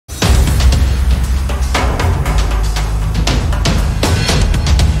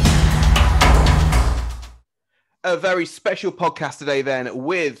A very special podcast today then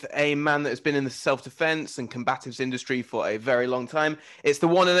with a man that has been in the self-defense and combatives industry for a very long time. It's the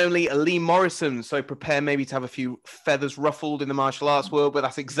one and only Lee Morrison. So prepare maybe to have a few feathers ruffled in the martial arts world, but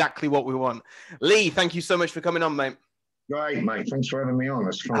that's exactly what we want. Lee, thank you so much for coming on, mate. Great, mate. Thanks for having me on.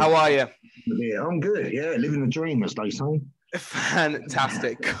 That's fun. How are you? Yeah, I'm good. Yeah, living the dream, as they say.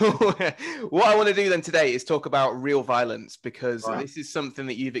 Fantastic. Cool. What I want to do then today is talk about real violence, because this is something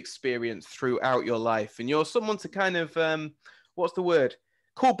that you've experienced throughout your life, and you're someone to kind of what's the word,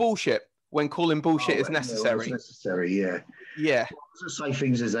 call bullshit when calling bullshit is necessary. It's necessary, yeah. Yeah. Just say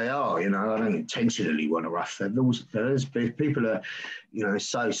things as they are, you know. I don't intentionally want to ruff feathers. If people are, you know,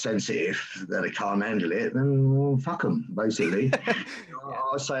 so sensitive that they can't handle it, then well, fuck them, basically.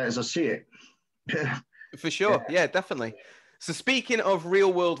 I say it as I see it. For sure. Yeah, definitely. So speaking of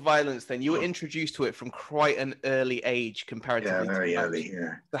real world violence, then you were introduced to it from quite an early age comparatively. Yeah, very early,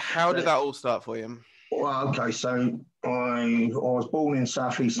 yeah. So how did that all start for you? Well, okay, so I was born in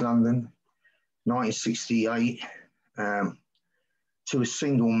Southeast London, 1968, to a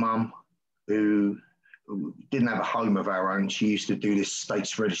single mum who didn't have a home of her own. She used to do this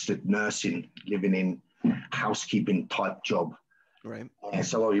states registered nursing, living in housekeeping type job. Right. And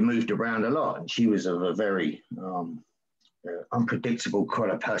so we moved around a lot, and she was of a very unpredictable kind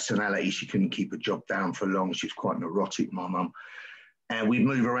of personality. She couldn't keep a job down for long. She was quite neurotic, my mum. And we'd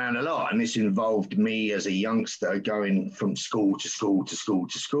move around a lot, and this involved me as a youngster going from school to school to school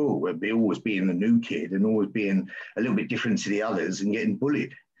to school, where always being the new kid and always being a little bit different to the others and getting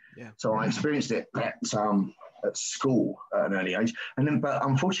bullied. Yeah. So I experienced it at school at an early age, and then, but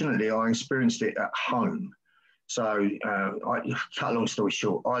unfortunately, I experienced it at home. So, cut a long story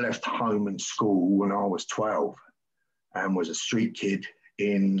short, I left home and school when I was 12 and was a street kid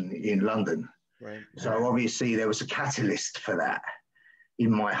in London. Right. So obviously there was a catalyst for that in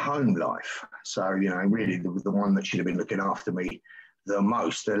my home life. So, you know, really the one that should have been looking after me the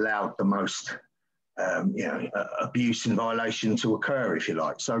most, allowed the most, abuse and violation to occur, if you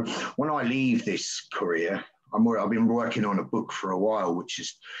like. So when I leave this career, I've been working on a book for a while, which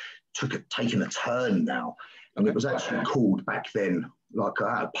has taken a turn now. And it was actually called back then, like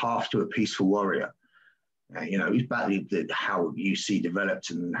a path to a peaceful warrior. You know, it's about how UC developed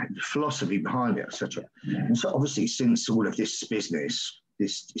and the philosophy behind it, etc. And so obviously since all of this business,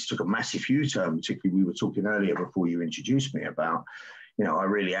 this took a massive U-turn, particularly we were talking earlier before you introduced me about, you know, I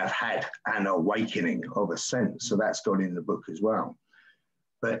really have had an awakening of a sense. So that's gone in the book as well.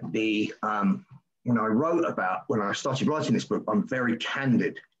 But when I started writing this book, I'm very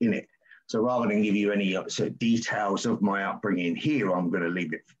candid in it. So rather than give you any sort of details of my upbringing here, I'm going to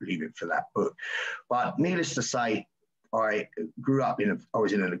leave it for that book. But needless to say, I grew up I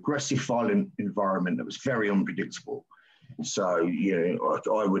was in an aggressive, violent environment that was very unpredictable. So, you know,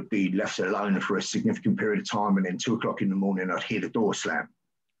 I would be left alone for a significant period of time, and then 2 o'clock in the morning, I'd hear the door slam.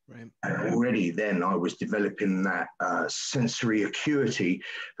 Right. And already then I was developing that sensory acuity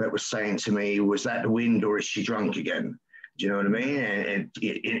that was saying to me, was that the wind or is she drunk again? Do you know what I mean? And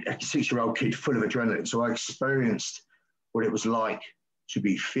a 6-year-old kid full of adrenaline. So I experienced what it was like to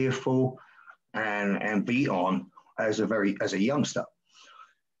be fearful and beat on as a youngster.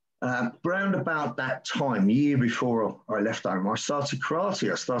 Round about that time, year before I left home, I started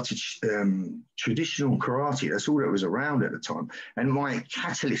karate. I started traditional karate. That's all that was around at the time. And my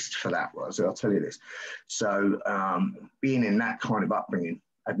catalyst for that was, I'll tell you this. So being in that kind of upbringing,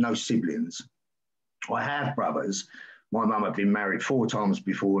 I had no siblings. I have brothers. My mum had been married 4 times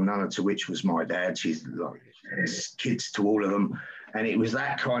before, none of which was my dad. She's like kids to all of them. And it was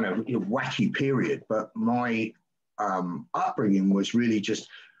that kind of wacky period. But my upbringing was really just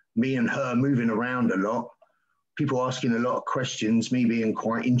me and her moving around a lot, people asking a lot of questions, me being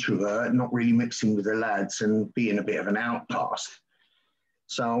quite introvert, not really mixing with the lads and being a bit of an outcast.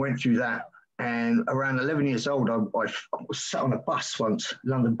 So I went through that. And around 11 years old, I was sat on a bus once,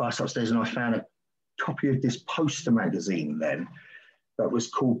 London bus upstairs, and I found a copy of this poster magazine then that was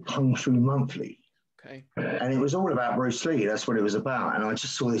called Kung Fu Monthly. Okay. And it was all about Bruce Lee. That's what it was about. And I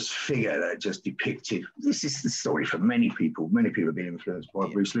just saw this figure that just depicted, this is the story for many people. Many people have been influenced by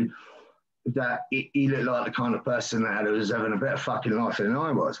Bruce Lee. That he looked like the kind of person that was having a better fucking life than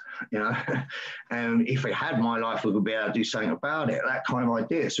I was, you know. And if he had my life, we would be able to do something about it. That kind of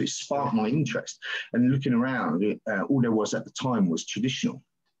idea. So it sparked my interest. And looking around, all there was at the time was traditional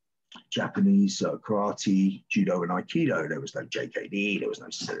Japanese karate, judo, and aikido. There was no JKD, there was no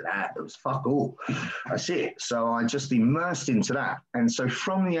silat, there was fuck all. That's it. So I just immersed into that. And so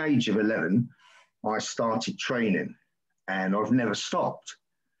from the age of 11, I started training, and I've never stopped.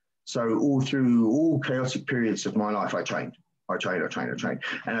 So all through all chaotic periods of my life, I trained. I trained.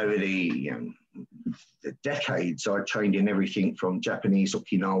 And over the decades, I trained in everything from Japanese,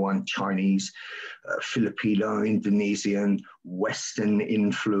 Okinawan, Chinese, Filipino, Indonesian, Western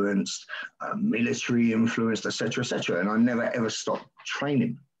influenced, military influenced, etc., etc. And I never ever stopped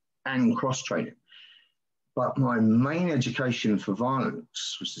training and cross training. But my main education for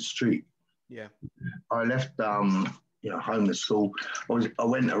violence was the street. Yeah. I left, home and school. I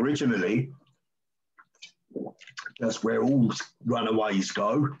went originally. That's where all runaways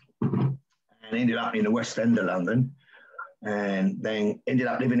go, and ended up in the West End of London, and then ended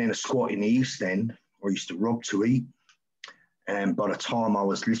up living in a squat in the East End where I used to rob to eat. And by the time I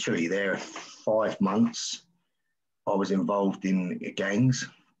was literally there 5 months, I was involved in gangs.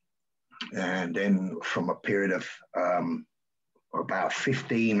 And then from a period of about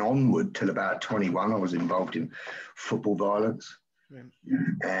 15 onward till about 21, I was involved in football violence.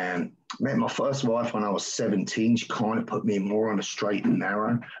 And met my first wife when I was 17. She kind of put me more on a straight and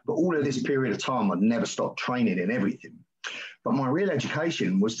narrow. But all of this period of time, I'd never stopped training in everything. But my real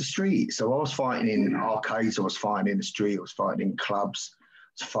education was the street. So I was fighting in arcades, I was fighting in the street, I was fighting in clubs,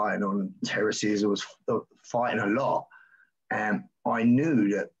 I was fighting on terraces, I was fighting a lot. And I knew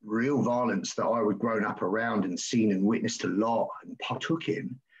that real violence that I had grown up around and seen and witnessed a lot and partook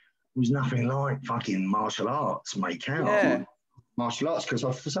in was nothing like fucking martial arts, make out. Yeah. Martial arts, because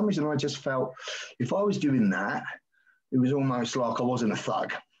for some reason I just felt if I was doing that, it was almost like I wasn't a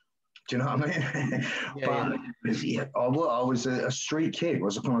thug. Do you know what I mean? I was a street kid.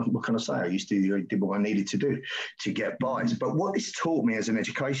 What can I say? I used to do what I needed to do to get by. But what this taught me as an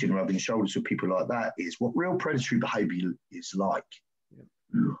education, rubbing shoulders with people like that, is what real predatory behaviour is like.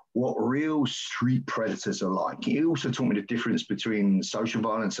 What real street predators are like. It also taught me the difference between social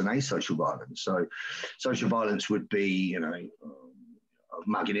violence and asocial violence. So social violence would be,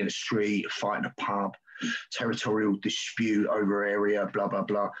 mugging in the street, fighting a pub, territorial dispute over area, blah, blah,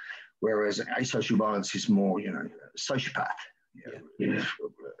 blah. Whereas asocial violence is more, sociopath,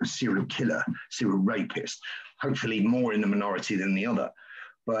 a serial killer, serial rapist, hopefully more in the minority than the other.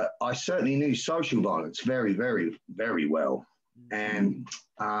 But I certainly knew social violence very, very, very well. And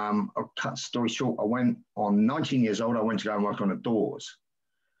I'll cut the story short. I went on 19 years old. I went to go and work on the doors.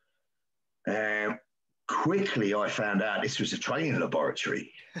 Quickly, I found out this was a training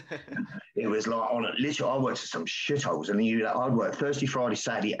laboratory. It was like literally, I worked at some shitholes, and I'd work Thursday, Friday,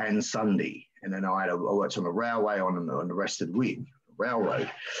 Saturday, and Sunday. And then I worked on the railway on the rest of the week,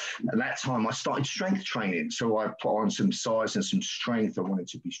 railroad. At that time, I started strength training. So I put on some size and some strength. I wanted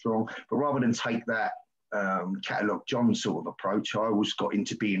to be strong. But rather than take that Catalogue John sort of approach, I always got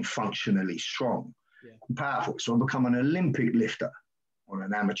into being functionally strong and powerful. So I become an Olympic lifter on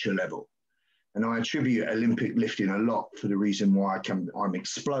an amateur level. And I attribute Olympic lifting a lot for the reason why I'm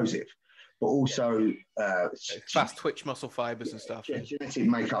explosive, but also fast twitch muscle fibers and stuff. Genetic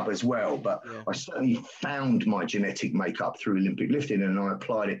makeup as well. But I certainly found my genetic makeup through Olympic lifting, and I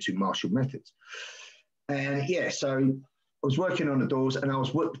applied it to martial methods. And so I was working on the doors, and I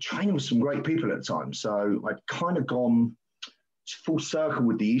was training with some great people at the time. So I'd kind of gone full circle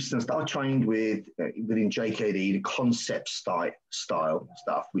with the Eastern stuff. I trained within JKD, the concept style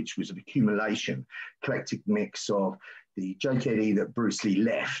stuff, which was an accumulation, eclectic mix of the JKD that Bruce Lee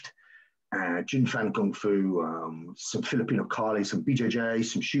left, Jin Fan Kung Fu, some Filipino Kali, some BJJ,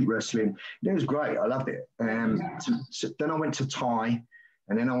 some shoot wrestling. It was great. I loved it. So then I went to Thai,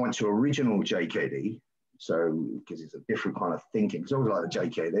 and then I went to original JKD. So, because it's a different kind of thinking, because I was like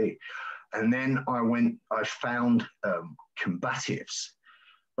the JKD. And then I found combatives.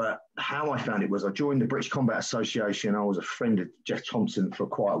 But how I found it was I joined the British Combat Association. I was a friend of Jeff Thompson for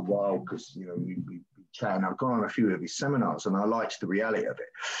quite a while because, we chat, and I've gone on a few of his seminars, and I liked the reality of it.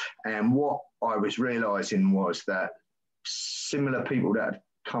 And what I was realizing was that similar people that had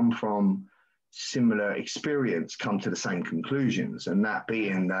come from similar experience come to the same conclusions, and that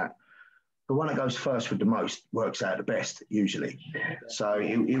being that the one that goes first with the most works out the best, usually. So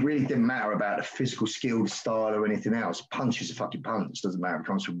it really didn't matter about the physical skill, style, or anything else. Punch is a fucking punch. Doesn't matter. It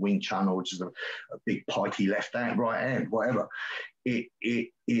comes from Wing Chun, or just a big pikey left hand, right hand, whatever.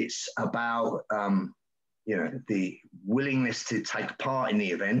 It's about the willingness to take part in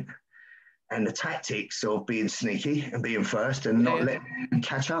the event, and the tactics of being sneaky and being first and not letting them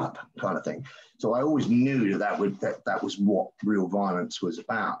catch up, kind of thing. So I always knew that was what real violence was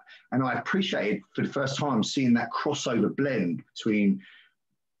about. And I appreciated for the first time seeing that crossover blend between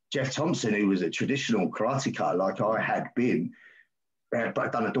Jeff Thompson, who was a traditional karateka like I had been, but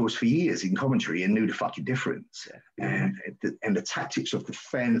I'd done the doors for years in commentary and knew the fucking difference. And the tactics of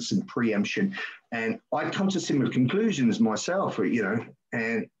defense and preemption. And I'd come to similar conclusions myself,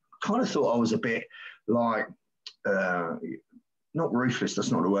 and kind of thought I was a bit like not ruthless,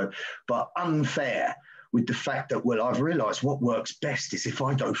 that's not the word, but unfair with the fact that, well, I've realized what works best is if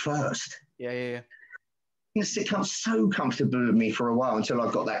I go first. Yeah. It's become so comfortable with me for a while until I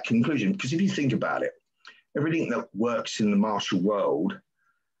got that conclusion. Because if you think about it, everything that works in the martial world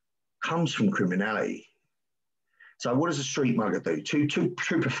comes from criminality. So what does a street mugger do? Two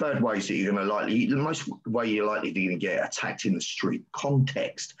preferred ways that you're going to likely, the most way you're likely to get attacked in the street,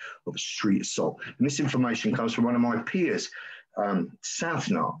 context of a street assault. And this information comes from one of my peers,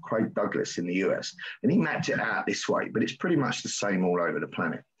 Southnar, Craig Douglas in the US. And he mapped it out this way, but it's pretty much the same all over the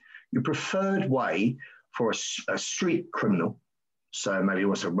planet. Your preferred way for a street criminal, so maybe he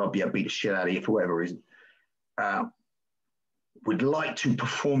wants to rob you, beat the shit out of you for whatever reason, would like to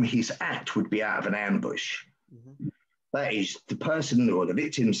perform his act would be out of an ambush. Mm-hmm. That is, the person or the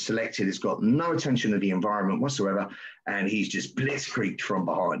victim selected has got no attention to the environment whatsoever, and he's just blitzkrieged from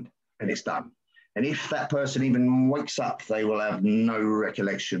behind, and it's done. And if that person even wakes up, they will have no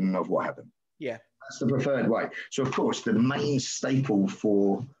recollection of what happened. Yeah. That's the preferred way. So, of course, the main staple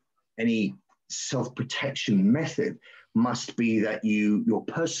for any self-protection method must be that your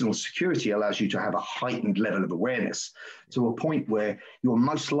personal security allows you to have a heightened level of awareness to a point where you're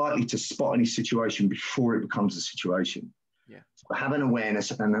most likely to spot any situation before it becomes a situation. Yeah. So have an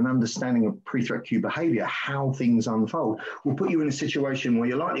awareness and an understanding of pre-threat cue behavior, how things unfold, will put you in a situation where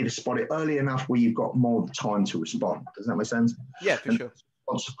you're likely to spot it early enough where you've got more time to respond. Does that make sense? Yeah, for sure. The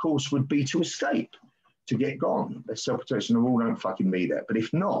response, of course, would be to escape, to get gone. The self-protection rule don't fucking be there. But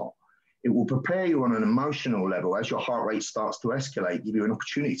if not, it will prepare you on an emotional level as your heart rate starts to escalate, give you an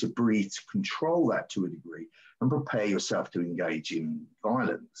opportunity to breathe, to control that to a degree, and prepare yourself to engage in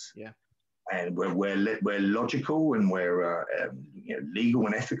violence. Yeah. And we're logical and we're legal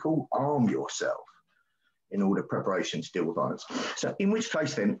and ethical, arm yourself in order preparation to deal with violence. So in which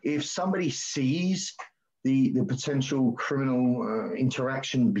case then, if somebody sees the potential criminal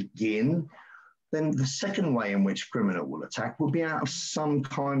interaction begin, then the second way in which criminal will attack will be after some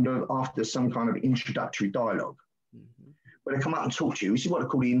kind of introductory dialogue. Mm-hmm. When they come up and talk to you, this is what I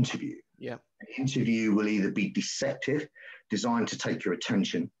call the interview. Yeah. An interview will either be deceptive, designed to take your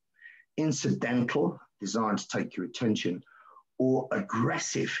attention, incidental, designed to take your attention, or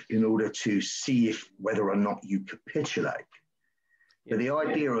aggressive in order to see whether or not you capitulate. Yeah. But the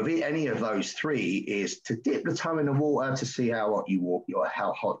idea of any of those three is to dip the toe in the water to see how hot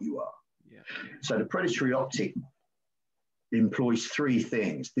you are. Yeah. So the predatory optic employs three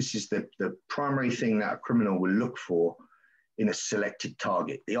things. This is the primary thing that a criminal will look for in a selected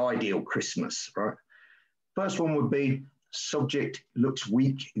target, the ideal Christmas, right? First one would be subject looks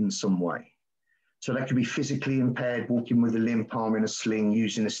weak in some way. So that could be physically impaired, walking with a limp, arm in a sling,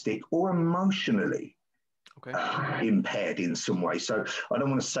 using a stick, or emotionally impaired in some way. So I don't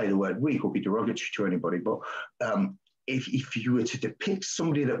want to say the word weak or be derogatory to anybody, but if you were to depict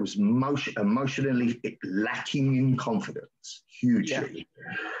somebody that was emotionally lacking in confidence, hugely,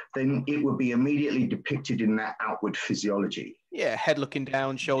 then it would be immediately depicted in that outward physiology. Yeah, head looking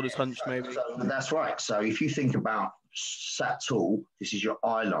down, shoulders hunched maybe. So that's right. So if you think about sat tall, this is your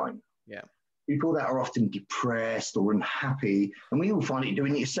eye line. Yeah. People that are often depressed or unhappy, and we all find it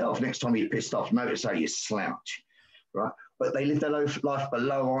doing it yourself. Next time you're pissed off, notice how you slouch, right? But they live their life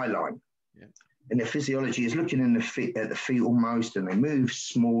below eye line. Yeah. And their physiology is looking at the feet almost, and they move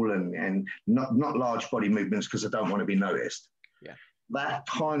small and not large body movements because they don't want to be noticed. Yeah. That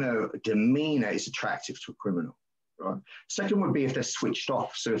kind of demeanor is attractive to a criminal, right? Second would be if they're switched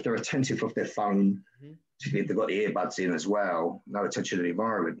off. So if they're attentive of their phone, if they've got the earbuds in as well, no attention to the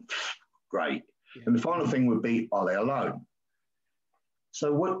environment, great. Yeah. And the final thing would be, are they alone?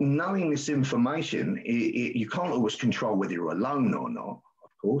 So knowing this information, you can't always control whether you're alone or not.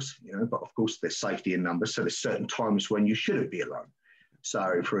 Course, but of course there's safety in numbers, so there's certain times when you shouldn't be alone.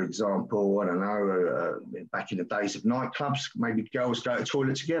 So for example, I don't know, back in the days of nightclubs, maybe girls go to the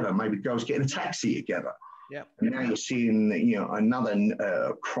toilet together, maybe girls get in a taxi together. Yeah. And now you're seeing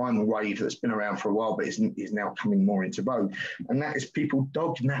another crime wave that's been around for a while but is now coming more into vogue, and that is people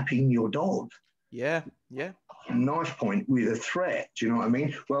dog napping your dog. Yeah. A knife point with a threat. Do you know what I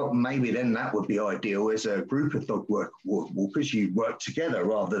mean? Well, maybe then that would be ideal as a group of dog walkers. You work together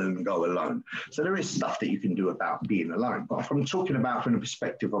rather than go alone. So there is stuff that you can do about being alone. But if I'm talking about from the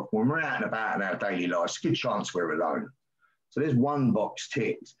perspective of when we're out and about in our daily lives, good chance we're alone. So there's one box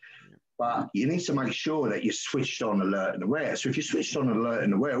ticked. But you need to make sure that you're switched on, alert and aware. So if you're switched on, alert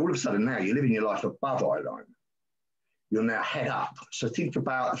and aware, all of a sudden now you're living your life above eye line. You're now head up. So think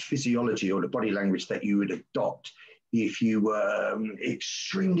about the physiology or the body language that you would adopt if you were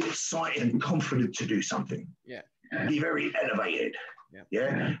extremely excited and confident to do something. Yeah. Be very elevated.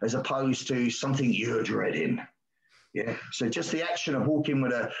 Yeah. As opposed to something you're dreading. Yeah. So just the action of walking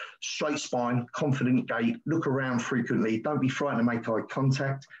with a straight spine, confident gait, look around frequently, don't be frightened to make eye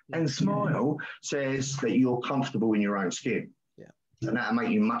contact, and smile says that you're comfortable in your own skin. Yeah. And that'll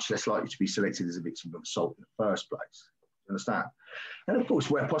make you much less likely to be selected as a victim of assault in the first place. You understand? And of course,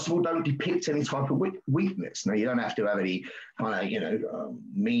 where possible, don't depict any type of weakness. Now, you don't have to have any kind of,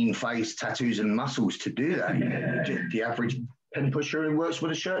 mean face, tattoos, and muscles to do that. The average pen pusher who works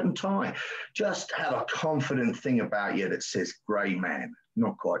with a shirt and tie. Just have a confident thing about you that says grey man,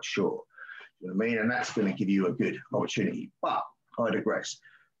 not quite sure. You know what I mean? And that's going to give you a good opportunity. But I digress.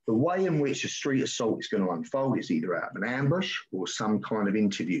 The way in which a street assault is going to unfold is either out of an ambush or some kind of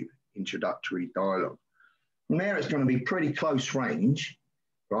interview, introductory dialogue. From there, it's going to be pretty close range,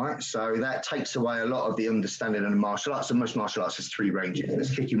 right? So that takes away a lot of the understanding of the martial arts. And most martial arts has three ranges.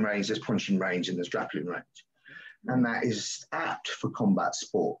 There's kicking range, there's punching range, and there's grappling range. And that is apt for combat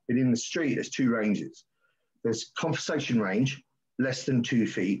sport. But in the street, there's two ranges. There's conversation range, less than 2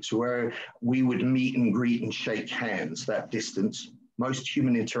 feet, so where we would meet and greet and shake hands, that distance. Most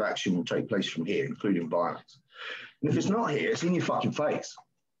human interaction will take place from here, including violence. And if it's not here, it's in your fucking face.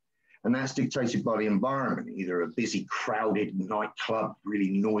 And that's dictated by the environment, either a busy, crowded nightclub, really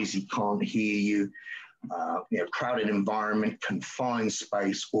noisy, can't hear you, crowded environment, confined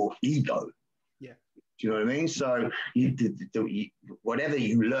space, or ego. Yeah. Do you know what I mean? So whatever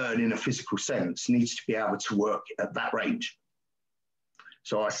you learn in a physical sense needs to be able to work at that range.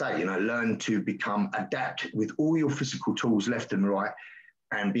 So I say, learn to adapt with all your physical tools left and right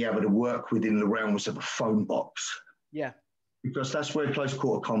and be able to work within the realms of a phone box. Yeah. Because that's where close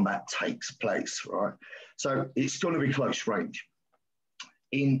quarter combat takes place, right? So it's going to be close range.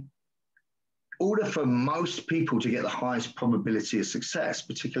 In order for most people to get the highest probability of success,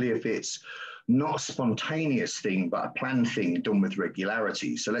 particularly if it's not a spontaneous thing, but a planned thing done with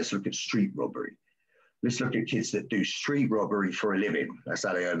regularity. So let's look at street robbery. Let's look at kids that do street robbery for a living. That's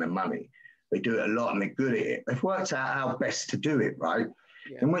how they earn their money. They do it a lot and they're good at it. They've worked out how best to do it, right?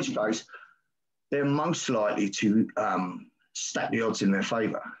 Yeah. In which case, they're most likely to stack the odds in their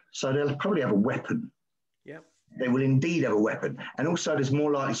favor. So they'll probably have a weapon. Yeah. They will indeed have a weapon. And also there's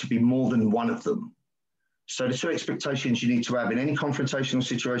more likely to be more than one of them. So the two expectations you need to have in any confrontational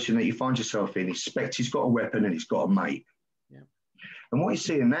situation that you find yourself in, expect he's got a weapon and he's got a mate. Yeah. And what you're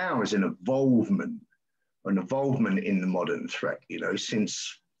seeing now is an involvement in the modern threat,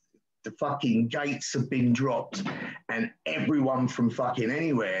 since the fucking gates have been dropped and everyone from fucking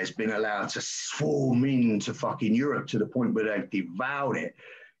anywhere has been allowed to swarm into fucking Europe to the point where they've devoured it.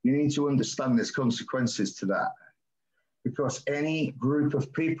 You need to understand there's consequences to that. Because any group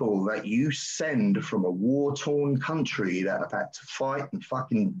of people that you send from a war-torn country that have had to fight and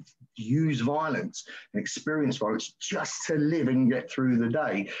fucking use violence and experience violence just to live and get through the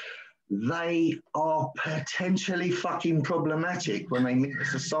day, they are potentially fucking problematic when they meet a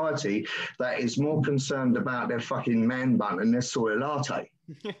society that is more concerned about their fucking man bun and their soy latte.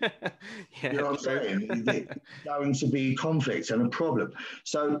 Yeah, you know what I'm saying? There's going to be conflict and a problem.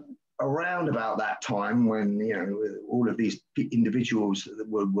 So around about that time when, all of these individuals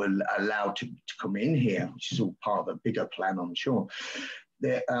were allowed to come in here, which is all part of a bigger plan, I'm sure,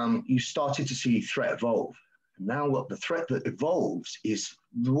 you started to see threat evolve. Now what the threat that evolves is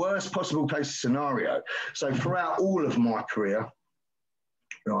the worst possible case scenario. So throughout all of my career,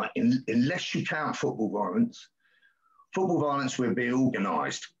 right, unless you count football violence will be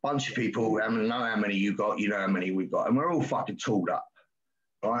organised. Bunch of people, I know how many you got, you know how many we've got, and we're all fucking tooled up,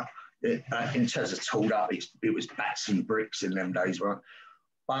 right? In terms of tooled up, it was bats and bricks in them days, right?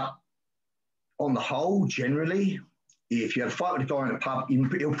 But on the whole, generally, if you had a fight with a guy in a pub,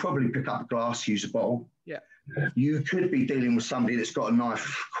 he'll probably pick up a glass, use a bottle. Yeah. You could be dealing with somebody that's got a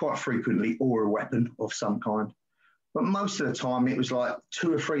knife quite frequently or a weapon of some kind. But most of the time, it was like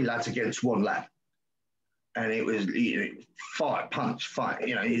 2 or 3 lads against 1 lad. And it was fight, punch, fight.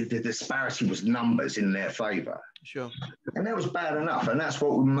 The disparity was numbers in their favour. Sure. And that was bad enough. And that's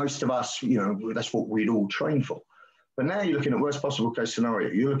what most of us, that's what we'd all train for. But now you're looking at worst possible case scenario.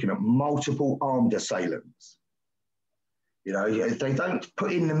 You're looking at multiple armed assailants. They don't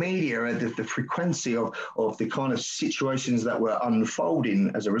put in the media the frequency of the kind of situations that were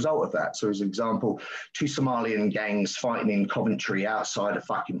unfolding as a result of that. So as an example, 2 Somalian gangs fighting in Coventry outside a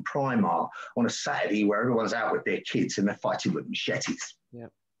fucking Primark on a Saturday where everyone's out with their kids and they're fighting with machetes. Yeah.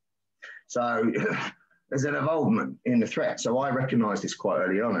 So there's an involvement in the threat. So I recognized this quite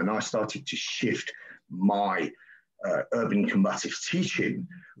early on and I started to shift my urban combatives teaching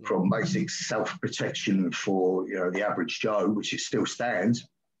from basic self-protection for the average Joe, which it still stands,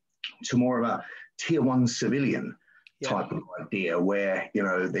 to more of a tier 1 civilian type of idea where, you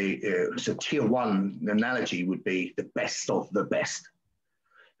know, so tier one analogy would be the best of the best.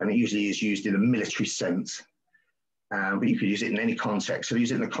 And it usually is used in a military sense, but you could use it in any context. So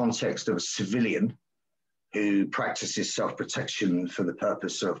use it in the context of a civilian who practices self-protection for the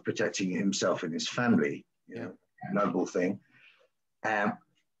purpose of protecting himself and his family. You know, noble thing.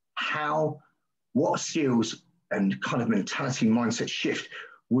 What skills and kind of mentality mindset shift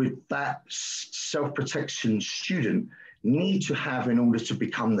would that self-protection student need to have in order to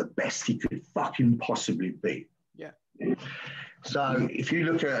become the best he could fucking possibly be? Yeah. So if you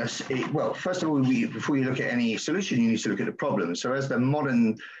look at, well, first of all, before you look at any solution, you need to look at the problem. So as the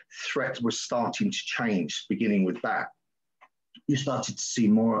modern threat was starting to change, beginning with that, you started to see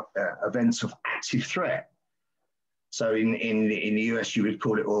more events of active threat. So in the US, you would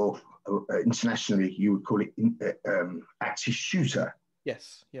call it, or internationally, you would call it active shooter.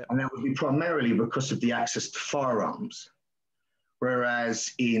 Yes. Yeah. And that would be primarily because of the access to firearms.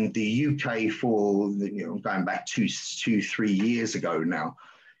 Whereas in the UK, going back 2-3 years ago now,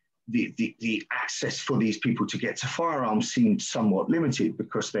 the access for these people to get to firearms seemed somewhat limited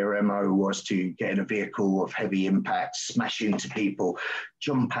because their MO was to get in a vehicle of heavy impact, smash into people,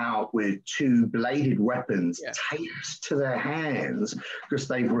 jump out with 2 bladed weapons taped to their hands because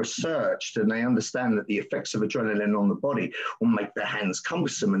they've researched and they understand that the effects of adrenaline on the body will make their hands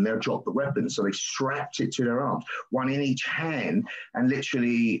cumbersome and they'll drop the weapon. So they strapped it to their arms, one in each hand, and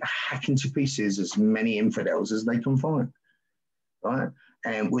literally hack into pieces as many infidels as they can find, right?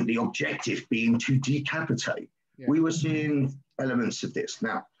 And with the objective being to decapitate. Yeah. We were seeing elements of this.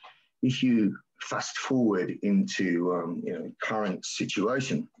 Now, if you fast forward into current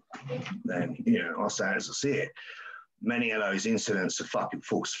situation, then I'll say as I see it, many of those incidents are fucking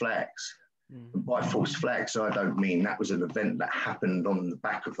false flags. And by false flags, I don't mean that was an event that happened on the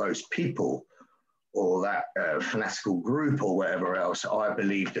back of those people or that fanatical group or whatever else. I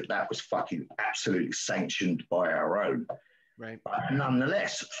believe that was fucking absolutely sanctioned by our own. Right. But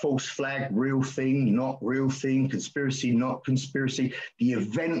nonetheless, false flag, real thing, not real thing, conspiracy, not conspiracy. The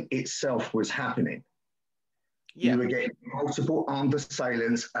event itself was happening. Yeah. You were getting multiple armed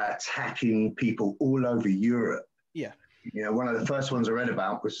assailants attacking people all over Europe. Yeah. One of the first ones I read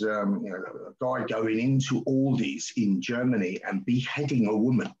about was a guy going into Aldi's in Germany and beheading a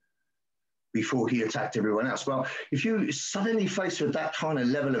woman before he attacked everyone else. Well, if you suddenly faced with that kind of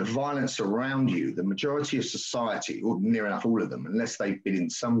level of violence around you, the majority of society, or near enough all of them, unless they've been in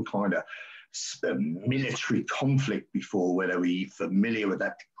some kind of military conflict before where they were familiar with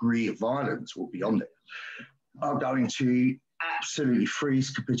that degree of violence or beyond it, are going to absolutely freeze,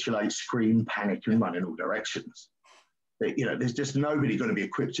 capitulate, scream, panic, and run in all directions. There's just nobody going to be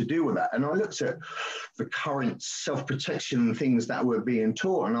equipped to deal with that. And I looked at the current self-protection things that were being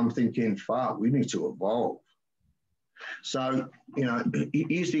taught, and I'm thinking, fuck, we need to evolve. So,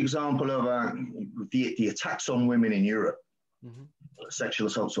 use the example of the attacks on women in Europe, sexual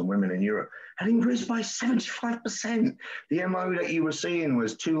assaults on women in Europe, had increased by 75%. The MO that you were seeing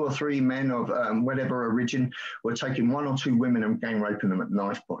was 2 or 3 men of whatever origin were taking 1 or 2 women and gang raping them at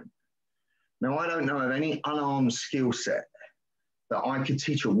knife point. Now, I don't know of any unarmed skill set that I could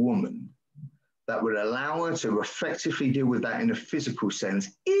teach a woman that would allow her to effectively deal with that in a physical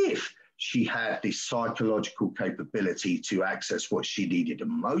sense if she had the psychological capability to access what she needed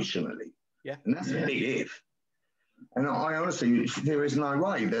emotionally. Yeah. And that's a big if. And I honestly, there is no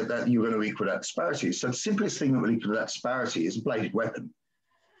way that you're going to equal that disparity. So the simplest thing that will equal that disparity is a bladed weapon,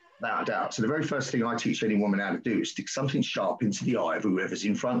 without a doubt. So the very first thing I teach any woman how to do is stick something sharp into the eye of whoever's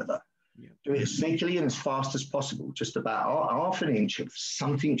in front of her. Yeah. Do it as sneakily and as fast as possible, just about half an inch of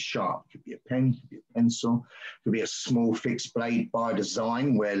something sharp. Could be a pen, could be a pencil, could be a small fixed blade by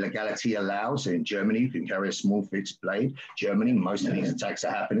design where legality allows. In Germany, you can carry a small fixed blade. Germany, most of these attacks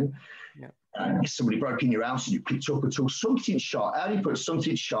are happening. Yeah. If somebody broke in your house and you picked up a tool, something sharp. How do you put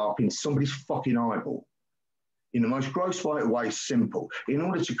something sharp in somebody's fucking eyeball? In the most gross way, simple. In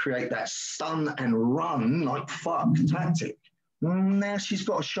order to create that stun and run like fuck tactic. Now she's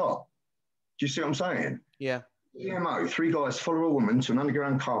got a shot. Do you see what I'm saying? Yeah. EMO, 3 guys follow a woman to an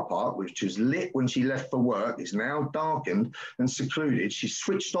underground car park, which was lit when she left for work, is now darkened and secluded. She's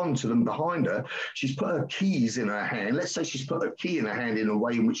switched on to them behind her. She's put her keys in her hand. Let's say she's put her key in her hand in a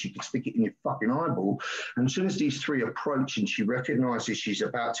way in which you could stick it in your fucking eyeball. And as soon as these 3 approach and she recognizes she's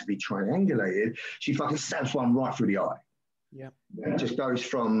about to be triangulated, she fucking stabs one right through the eye. Yeah. It just goes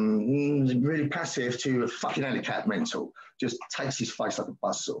from really passive to a fucking handicap mental. Just takes his face like a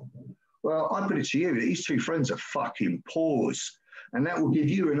buzzsaw. Well, I put it to you, these 2 friends are fucking paws. And that will give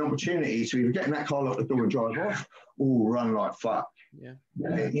you an opportunity to either get in that car, lock the door and drive off, or run like fuck. Yeah.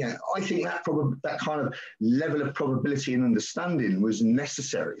 Yeah, I think that kind of level of probability and understanding was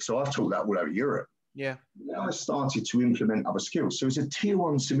necessary. So I've taught that all over Europe. Yeah. Now I started to implement other skills. So as a tier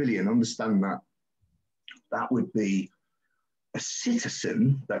 1 civilian, understand that that would be a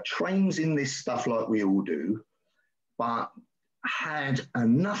citizen that trains in this stuff like we all do, but had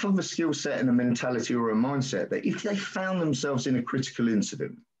enough of a skill set and a mentality or a mindset that if they found themselves in a critical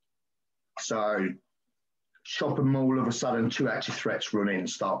incident, so shopping mall, all of a sudden 2 active threats run in and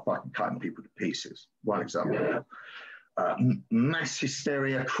start fucking cutting people to pieces. One example. Mass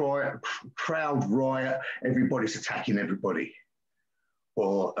hysteria, crowd riot, everybody's attacking everybody.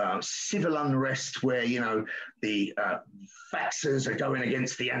 Or civil unrest where, you know, the vaxxers are going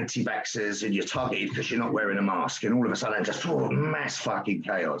against the anti-vaxxers and you're targeted because you're not wearing a mask, and all of a sudden just mass fucking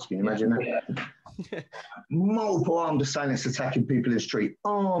chaos. Can you imagine that? Multiple armed assailants attacking people in the street,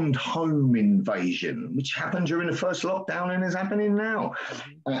 armed home invasion, which happened during the first lockdown and is happening now.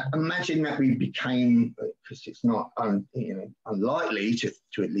 Imagine that we became, because it's not unlikely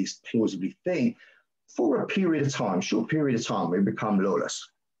to at least plausibly think, for a period of time, short period of time, we become lawless.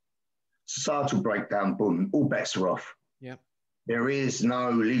 Societal breakdown, boom, all bets are off. Yeah. There is no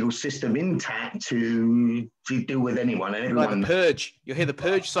legal system intact to deal with anyone and everyone. Like the purge. You'll hear the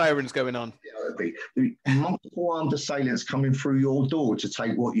purge sirens going on. The multiple armed assailants coming through your door to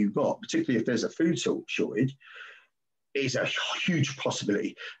take what you've got, particularly if there's a food shortage, is a huge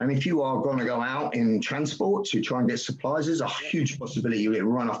possibility. And if you are going to go out in transport to try and get supplies, there's a huge possibility you'll get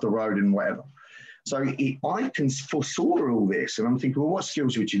run off the road and whatever. So I can foresaw all this, and I'm thinking, well, what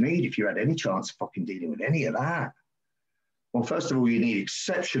skills would you need if you had any chance of fucking dealing with any of that? Well, first of all, you need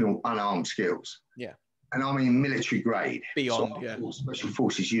exceptional unarmed skills. Yeah. And I mean military grade. Beyond, so yeah. Special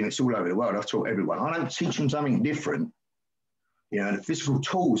forces units all over the world. I've taught everyone. I don't teach them something different. You know, the physical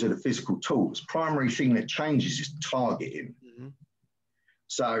tools are the physical tools. Primary thing that changes is targeting. Mm-hmm.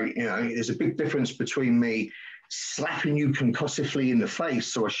 So, you know, there's a big difference between me slapping you concussively in the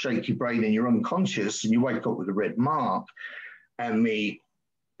face so I shake your brain and you're unconscious and you wake up with a red mark, and me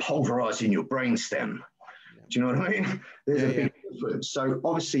pulverizing your brainstem. Yeah. Do you know what I mean? There's a big difference. So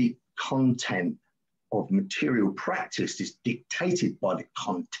obviously content of material practice is dictated by the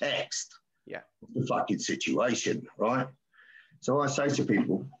context of the fucking situation, right? So I say to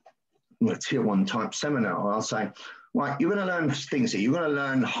people in a tier 1 type seminar, I'll say, right, you're going to learn things here. You're going to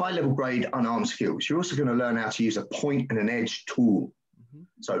learn high-level grade unarmed skills. You're also going to learn how to use a point and an edge tool. Mm-hmm.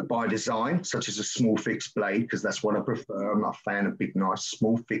 So by design, such as a small fixed blade, because that's what I prefer. I'm not a fan of big, nice,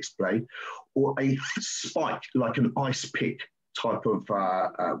 small fixed blade, or a spike, like an ice pick type of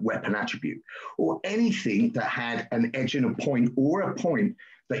weapon attribute, or anything that had an edge and a point, or a point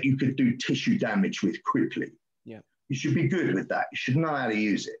that you could do tissue damage with quickly. Yeah. You should be good with that. You should know how to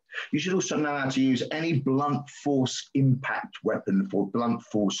use it. You should also know how to use any blunt force impact weapon for blunt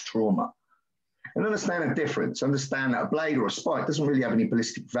force trauma. And understand the difference. Understand that a blade or a spike doesn't really have any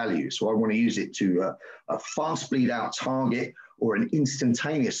ballistic value. So I want to use it to a fast bleed out target or an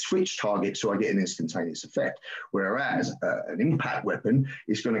instantaneous switch target so I get an instantaneous effect. Whereas an impact weapon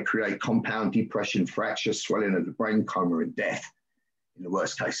is going to create compound depression, fracture, swelling of the brain, coma, and death. In the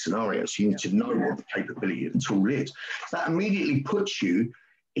worst case scenario. So you need to know what the capability of the tool is. That immediately puts you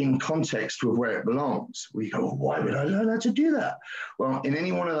in context with where it belongs. We go, well, why would I learn how to do that? Well, in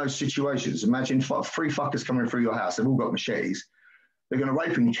any one of those situations, imagine 3 fuckers coming through your house. They've all got machetes. They're going to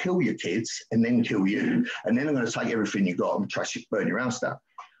rape and kill your kids and then kill you. And then they're going to take everything you got and trash it, burn your house down.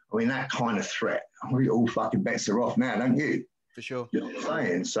 I mean, that kind of threat. All fucking bets are off now, don't you? For sure. You know what I'm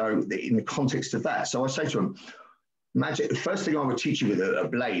saying? So in the context of that, so I say to them, imagine the first thing I would teach you with a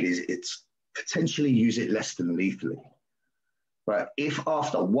blade is it's potentially use it less than lethally. But if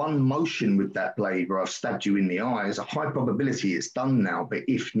after one motion with that blade where I've stabbed you in the eye, there's a high probability it's done now. But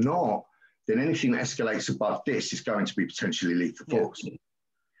if not, then anything that escalates above this is going to be potentially lethal force.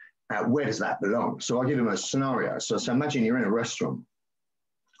 Where does that belong? So I give them a scenario. So imagine you're in a restaurant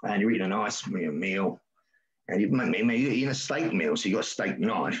and you're eating a nice meal and you're eating a steak meal. So you've got a steak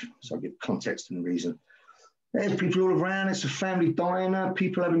knife. So I give context and reason. There's people all around, it's a family diner,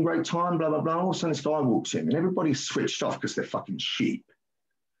 people having a great time, blah, blah, blah. All of a sudden this guy walks in and everybody's switched off because they're fucking sheep.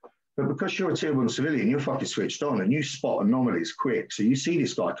 But because you're a tier 1 civilian, you're fucking switched on and you spot anomalies quick. So you see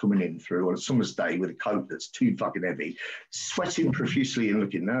this guy coming in through on a summer's day with a coat that's too fucking heavy, sweating profusely and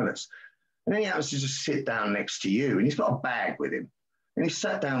looking nervous. And then he happens to just sit down next to you and he's got a bag with him. And he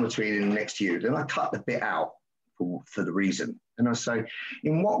sat down between him next to you. Then I cut the bit out for the reason. And I say,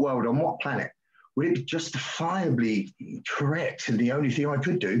 in what world, on what planet, would it be justifiably correct and the only thing I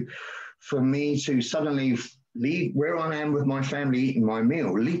could do for me to suddenly leave where I am with my family eating my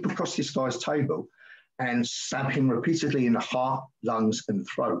meal, leap across this guy's table and stab him repeatedly in the heart, lungs, and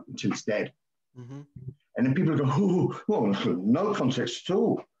throat until it's dead. Mm-hmm. And then people go, oh, well, no context at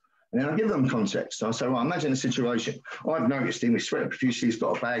all. And then I give them context. I say, well, imagine a situation. I've noticed him, he's sweating profusely, he's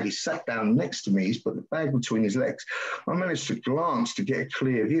got a bag, he's sat down next to me, he's put the bag between his legs. I managed to glance to get a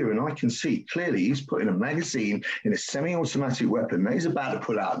clear view, and I can see clearly he's putting a magazine in a semi-automatic weapon that he's about to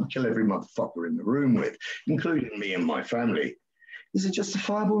pull out and kill every motherfucker in the room with, including me and my family. Is it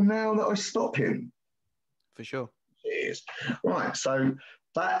justifiable now that I stop him? For sure. It is. Right, so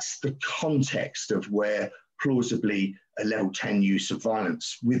that's the context of where plausibly a level 10 use of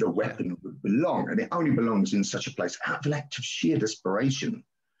violence with a weapon would belong. And it only belongs in such a place out of an act of sheer desperation.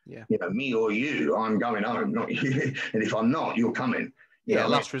 Yeah. You know, me or you, I'm going home, not you. And if I'm not, you're coming. You know,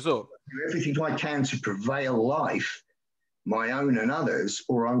 last resort. Do everything I can to prevail life, my own and others,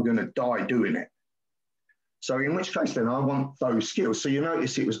 or I'm going to die doing it. So in which case then I want those skills. So you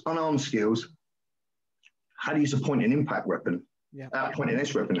notice it was unarmed skills, how to use a point and impact weapon, point and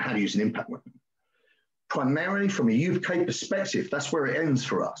S weapon, how to use an impact weapon. Primarily from a UK perspective, that's where it ends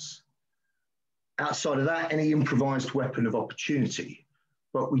for us. Outside of that, any improvised weapon of opportunity.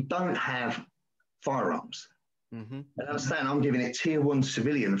 But we don't have firearms. Mm-hmm. And understand, I'm giving it tier 1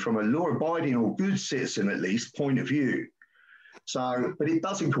 civilian from a law-abiding or good citizen, at least, point of view. So, but it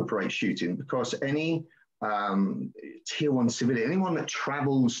does incorporate shooting because any tier 1 civilian, anyone that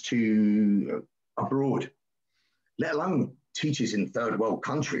travels to abroad, let alone teaches in third world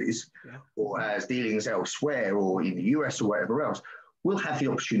countries or has dealings elsewhere or in the US or whatever else, will have the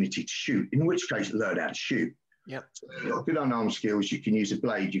opportunity to shoot, in which case learn how to shoot. Yep. So you've got good unarmed skills, you can use a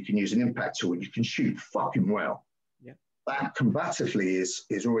blade, you can use an impact tool, and you can shoot fucking well. Yeah. That combatively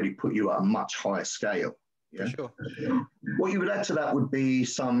is already put you at a much higher scale. Yeah. For sure. What you would add to that would be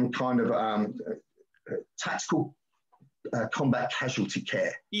some kind of tactical combat casualty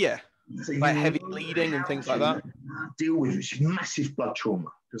care. Yeah. So like heavy bleeding and things like that. Deal with massive blood trauma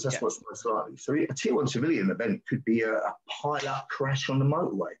because that's what's most likely. So a tier 1 civilian event could be a pile-up crash on the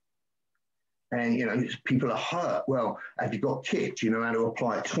motorway. And, you know, people are hurt. Well, have you got kit? Do you know how to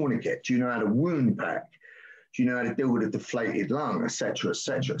apply a tourniquet? Do you know how to wound pack? Do you know how to deal with a deflated lung, et cetera, et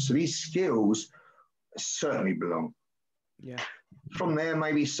cetera? So these skills certainly belong. Yeah. From there,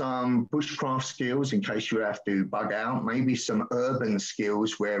 maybe some bushcraft skills in case you have to bug out. Maybe some urban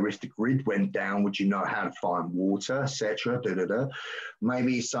skills where if the grid went down, would you know how to find water, etc.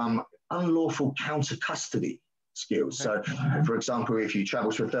 Maybe some unlawful counter custody skills. So, for example, if you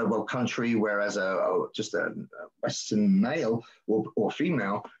travel to a third world country, whereas just a Western male or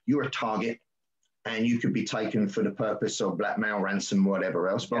female, you're a target. And you could be taken for the purpose of blackmail, ransom, whatever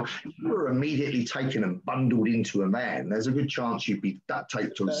else. But if you were immediately taken and bundled into a van, there's a good chance you'd be duct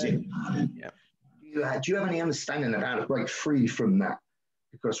taped or zipped. Do you have any understanding of how to break free from that?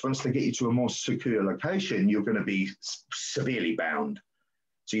 Because once they get you to a more secure location, you're going to be severely bound.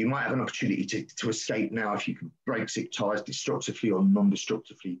 So you might have an opportunity to escape now if you can break zip ties destructively or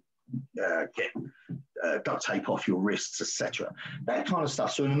non-destructively, get duct tape off your wrists, etc. That kind of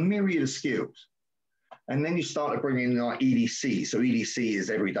stuff. So a myriad of skills. And then you start to bring in like EDC. So EDC is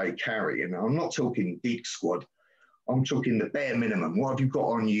everyday carry. And I'm not talking geek squad. I'm talking the bare minimum. What have you got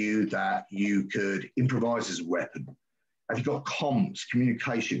on you that you could improvise as a weapon? Have you got comms,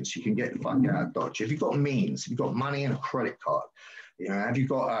 communications? You can get the fuck out of Dodge. Have you got means? Have you got money and a credit card? You know, have you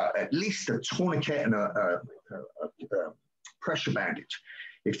got at least a tourniquet and a pressure bandage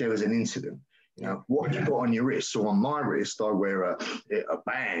if there was an incident? You know, what have you got on your wrist? So on my wrist, I wear a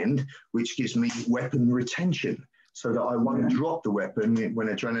band which gives me weapon retention so that I won't drop the weapon when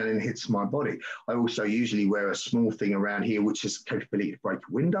adrenaline hits my body. I also usually wear a small thing around here which has capability to break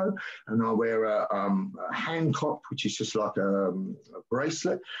a window, and I wear a handcuff, which is just like a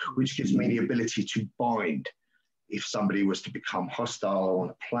bracelet, which gives me the ability to bind if somebody was to become hostile on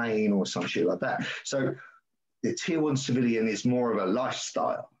a plane or some shit like that. So the tier 1 civilian is more of a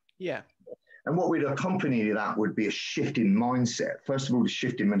lifestyle. Yeah. And what would accompany that would be a shift in mindset. First of all, the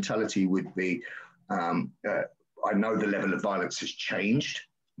shift in mentality would be, I know the level of violence has changed.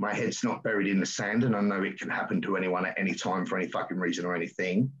 My head's not buried in the sand, and I know it can happen to anyone at any time for any fucking reason or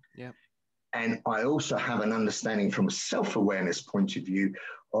anything. Yeah. And I also have an understanding from a self-awareness point of view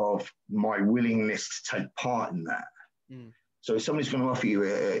of my willingness to take part in that. Mm. So if somebody's going to offer you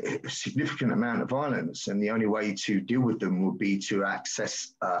a significant amount of violence, and the only way to deal with them would be to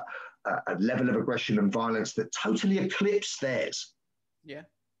access a level of aggression and violence that totally eclipsed theirs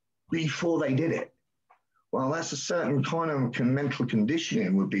before they did it. Well, that's a certain kind of mental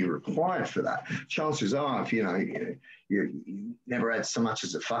conditioning would be required for that. Chances are, if you never had so much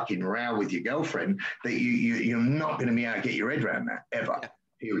as a fucking row with your girlfriend, that you're not going to be able to get your head around that ever.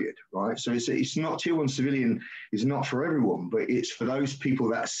 period, right? So it's not tier one civilian is not for everyone, but it's for those people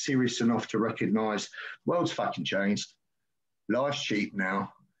that are serious enough to recognize the world's fucking changed. Life's cheap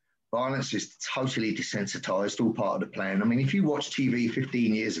now. Violence is totally desensitized, all part of the plan. I mean, if you watch TV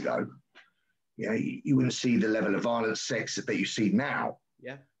 15 years ago, you wouldn't see the level of violence, sex that you see now.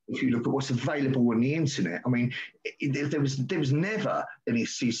 Yeah. If you look at what's available on the internet, I mean, there was never any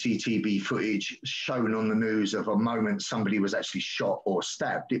CCTV footage shown on the news of a moment somebody was actually shot or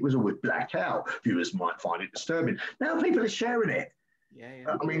stabbed. It was always blackout. Viewers might find it disturbing. Now people are sharing it.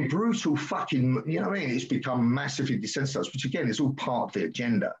 Yeah. I mean, brutal fucking, you know what I mean? It's become massively desensitized, which again is all part of the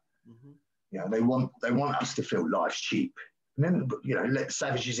agenda. They want us to feel life's cheap. And then, let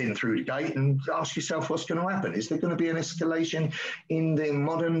savages in through the gate and ask yourself what's going to happen. Is there going to be an escalation in the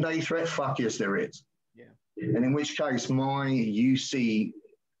modern day threat? Fuck yes, there is. Yeah. And in which case, my UC,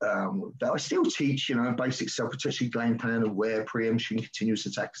 that I still teach, basic self-protection, game plan, aware, preemption, continuous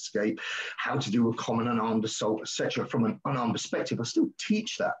attack, escape, how to deal with common unarmed assault, etc. From an unarmed perspective, I still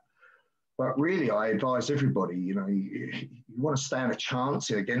teach that. But really, I advise everybody, you want to stand a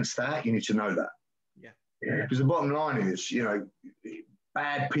chance against that, you need to know that. Yeah. Because the bottom line is,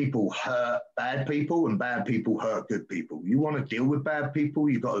 bad people hurt bad people and bad people hurt good people. You want to deal with bad people,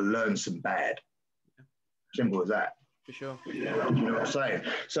 you've got to learn some bad. Simple as that. For sure. Yeah, you know what I'm saying?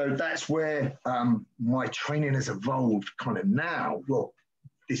 So that's where my training has evolved kind of now. Well,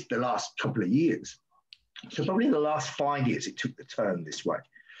 the last couple of years. So probably the last 5 years, it took the turn this way.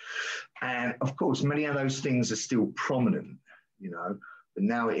 And of course, many of those things are still prominent, but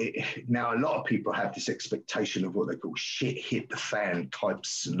now a lot of people have this expectation of what they call shit hit the fan type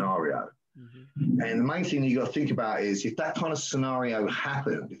scenario. And the main thing you got to think about is if that kind of scenario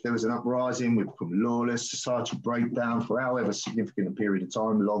happened, if there was an uprising, we become lawless, societal breakdown for however significant a period of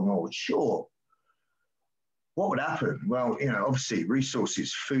time, long or short, what would happen? Well, obviously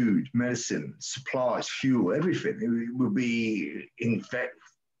resources, food, medicine, supplies, fuel, everything, it would be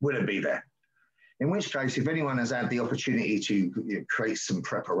wouldn't be there. In which case, if anyone has had the opportunity to create some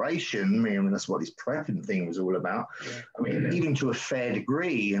preparation, I mean, that's what this prepping thing was all about. Yeah. I mean, even to a fair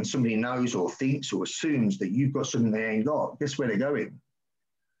degree, and somebody knows or thinks or assumes that you've got something they ain't got, guess where they're going?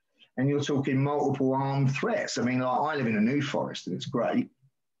 And you're talking multiple armed threats. I mean, like I live in a New Forest and it's great.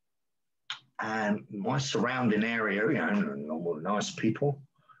 And my surrounding area, normal, nice people.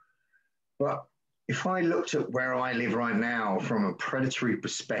 But if I looked at where I live right now from a predatory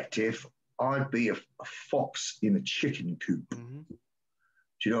perspective, I'd be a fox in a chicken coop. Do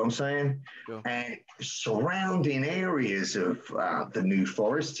you know what I'm saying? Sure. And surrounding areas of the New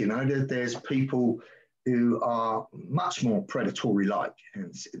Forest, there's people who are much more predatory-like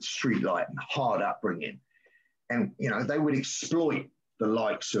and street-like and hard upbringing. And, they would exploit the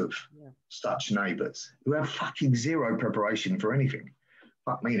likes of such neighbours who have fucking zero preparation for anything.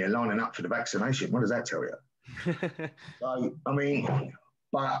 Fuck me, they're lining up for the vaccination. What does that tell you? So, I mean,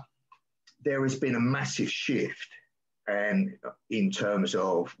 but there has been a massive shift and in terms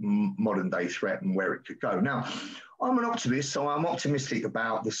of modern day threat and where it could go. Now, I'm an optimist, so I'm optimistic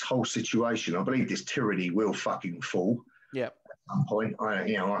about this whole situation. I believe this tyranny will fucking fall. Yeah. At some point, I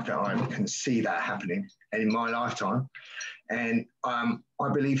can see that happening in my lifetime. And I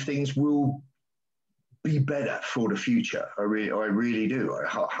believe things will be better for the future. I really do.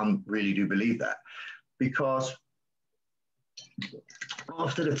 I really do believe that. Because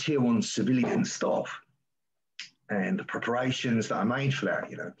after the tier one civilian stuff and the preparations that I made for that,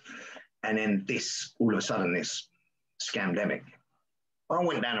 and then all of a sudden this scamdemic, I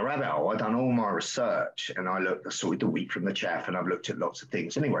went down a rabbit hole. I'd done all my research and I sorted the wheat from the chaff and I've looked at lots of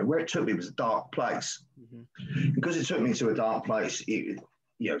things. Anyway, where it took me was a dark place. Because it took me to a dark place, to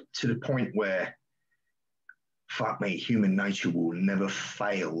the point where, fuck me, human nature will never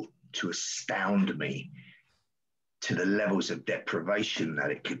fail to astound me to the levels of deprivation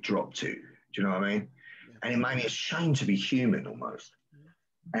that it could drop to. Do you know what I mean? Yeah. And it made me ashamed to be human almost.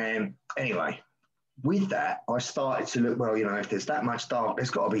 And anyway, with that, I started to look, well, if there's that much dark,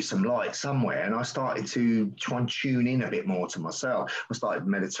 there's got to be some light somewhere. And I started to try and tune in a bit more to myself. I started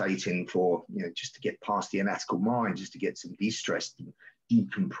meditating for, just to get past the anatomical mind, just to get some de-stress,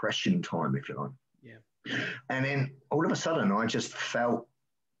 decompression time, if you like. Yeah. And then all of a sudden, I just felt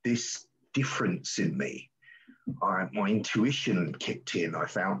this difference in me. My intuition kicked in. I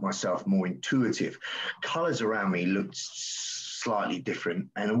found myself more intuitive. Colors around me looked slightly different.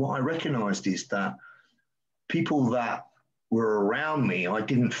 And what I recognized is that people that were around me, I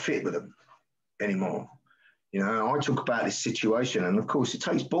didn't fit with them anymore. I talk about this situation, and of course, it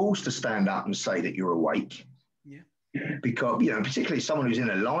takes balls to stand up and say that you're awake. Yeah. because, you know, particularly someone who's in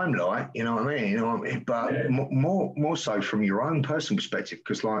a limelight, you know what I mean? You know what I mean? But more so from your own personal perspective,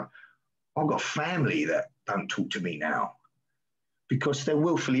 because like I've got family that don't talk to me now because they're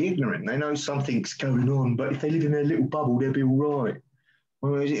willfully ignorant. They know something's going on, but if they live in their little bubble, they'll be all right.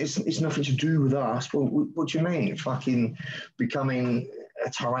 Well, it's nothing to do with us. Well, what do you mean? Fucking becoming a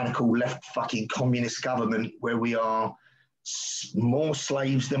tyrannical left fucking communist government where we are more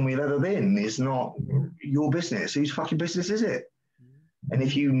slaves than we've ever been is not your business. Whose fucking business is it? And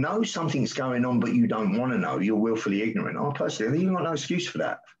if you know something's going on but you don't want to know, you're willfully ignorant. I personally think you've got no excuse for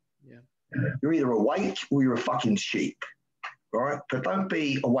that. Yeah. You're either awake or you're a fucking sheep, right? But don't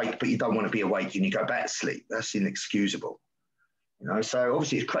be awake but you don't want to be awake and you go back to sleep. That's inexcusable. You know, so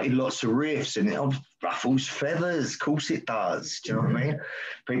obviously it's created lots of rifts and it ruffles feathers. Of course it does. Do you know what I mean?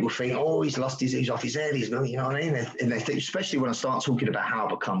 People think, oh, he's lost he's off his head. He's not, you know what I mean? And they think, especially when I start talking about how I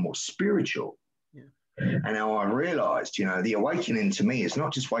become more spiritual. Yeah. And how I realized, you know, the awakening to me is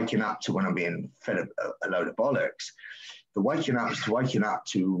not just waking up to when I'm being fed a load of bollocks. The waking up is to waking up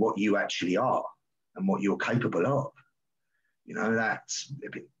to what you actually are and what you're capable of. You know, that's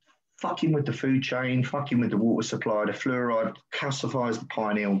fucking with the food chain, fucking with the water supply, the fluoride calcifies the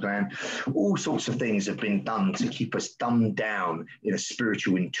pineal gland. All sorts of things have been done to keep us dumbed down in a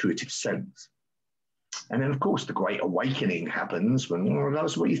spiritual, intuitive sense. And then, of course, the Great Awakening happens when,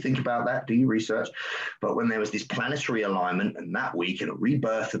 regardless of what you think about that, do your research. But when there was this planetary alignment and that week and a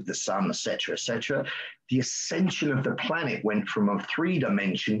rebirth of the sun, etc., the ascension of the planet went from a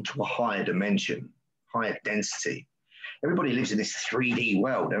 3-dimension to a higher dimension, higher density. Everybody lives in this 3D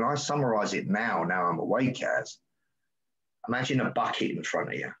world, and I summarize it now I'm awake as. Imagine a bucket in front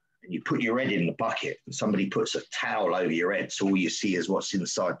of you, and you put your head in the bucket, and somebody puts a towel over your head, so all you see is what's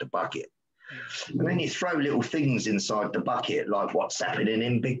inside the bucket. And then you throw little things inside the bucket, like what's happening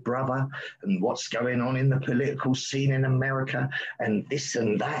in Big Brother, and what's going on in the political scene in America, and this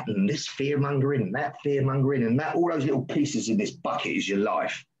and that, and this fear-mongering, and that fear-mongering, and that, all those little pieces in this bucket is your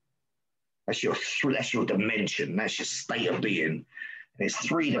life. That's your dimension. That's your state of being. And it's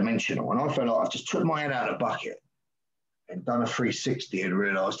 3-dimensional. And I felt like I just took my head out of the bucket and done a 360 and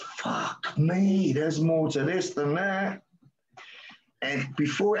realized, fuck me, there's more to this than that. And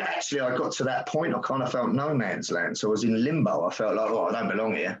before actually I got to that point, I kind of felt no man's land. So I was in limbo. I felt like, oh, I don't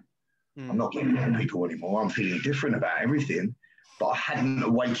belong here. I'm not getting along with people anymore. I'm feeling different about everything, but I hadn't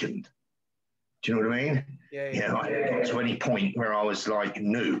awakened. Do you know what I mean? Yeah. You know, I hadn't got to any point where I was like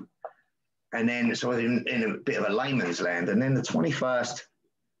new. And then, so in a bit of a layman's land. And then the 21st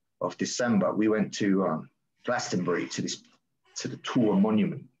of December, we went to Glastonbury to the Tour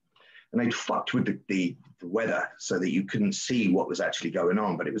Monument. And they'd fucked with the weather so that you couldn't see what was actually going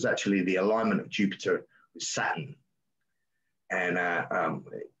on. But it was actually the alignment of Jupiter with Saturn. And a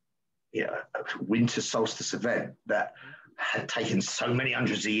winter solstice event that had taken so many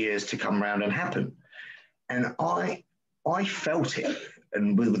hundreds of years to come around and happen. And I felt it.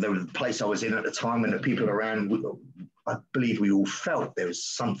 And with the place I was in at the time and the people around, I believe we all felt there was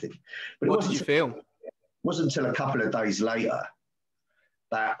something. But what did you feel? It wasn't until a couple of days later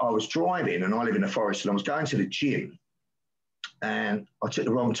that I was driving, and I live in the forest, and I was going to the gym, and I took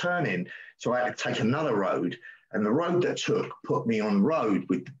the wrong turn in, so I had to take another road. And the road that put me on road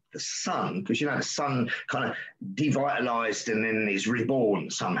with the sun, because, you know, the sun kind of devitalized and then is reborn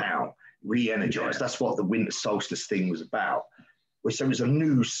somehow, re-energized. That's what the winter solstice thing was about. So it was a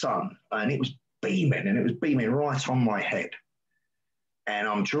new sun, and it was beaming right on my head. And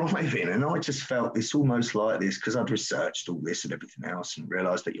I'm driving, and I just felt this almost like this, because I'd researched all this and everything else and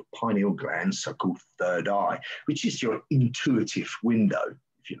realized that your pineal gland, so-called third eye, which is your intuitive window,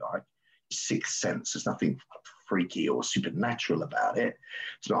 if you like, sixth sense. There's nothing freaky or supernatural about it.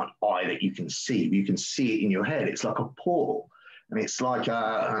 It's not an eye that you can see. You can see it in your head. It's like a portal. And it's like,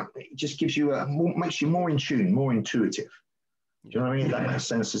 it just gives you makes you more in tune, more intuitive. Do you know what I mean? That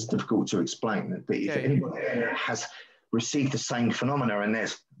sense is difficult to explain. But if anybody has received the same phenomena, and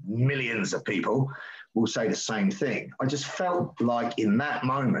there's millions of people will say the same thing. I just felt like in that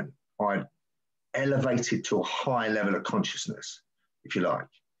moment, I'd elevated to a high level of consciousness, if you like,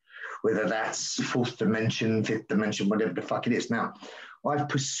 whether that's 4th dimension, 5th dimension, whatever the fuck it is. Now, I've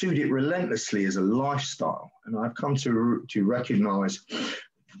pursued it relentlessly as a lifestyle, and I've come to recognize,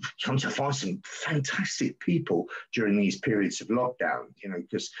 come to find some fantastic people during these periods of lockdown, you know,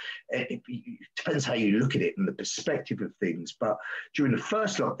 because it depends how you look at it and the perspective of things. But during the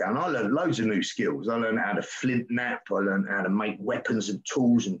first lockdown, I learned loads of new skills. I learned how to flint knap. I learned how to make weapons and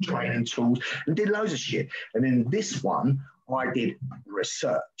tools and training tools, and did loads of shit. And then this one, I did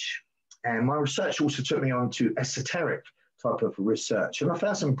research. And my research also took me on to esoteric type of research. And I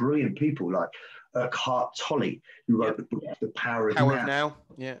found some brilliant people like Eckhart Tolle, who wrote the book The Power of Power of Now. Now.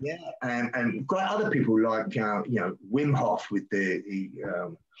 Yeah. Yeah, and great other people like Wim Hof with the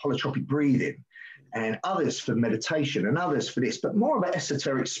holotropic breathing, and others for meditation, and others for this, but more of an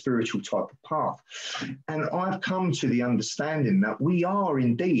esoteric spiritual type of path. And I've come to the understanding that we are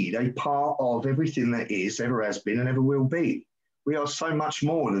indeed a part of everything that is, ever has been, and ever will be. We are so much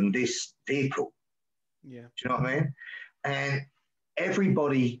more than this vehicle. Yeah. Do you know what I mean? And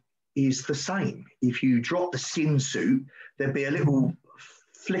everybody is the same. If you drop the skin suit, there'd be a little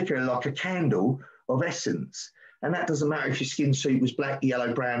flicker like a candle of essence. And that doesn't matter if your skin suit was black,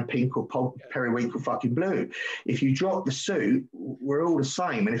 yellow, brown, pink, or periwinkle fucking blue. If you drop the suit, we're all the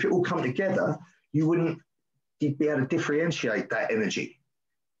same. And if it all come together, you'd be able to differentiate that energy.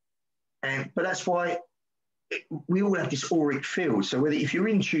 But that's why we all have this auric field. So if you're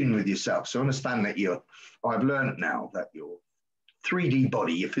in tune with yourself, so understand that I've learned now that your 3D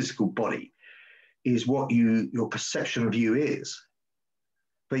body, your physical body, is what your perception of you is.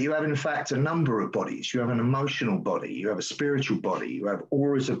 But you have, in fact, a number of bodies. You have an emotional body, you have a spiritual body, you have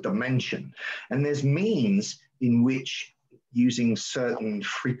auras of dimension. And there's means in which, using certain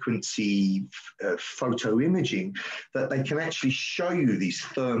frequency photo imaging, that they can actually show you these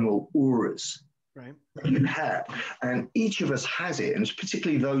thermal auras. Right. That you have. And each of us has it, and it's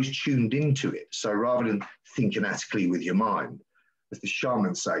particularly those tuned into it. So rather than think analytically with your mind, as the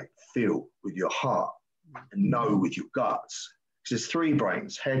shamans say, feel with your heart and know with your guts. Because there's 3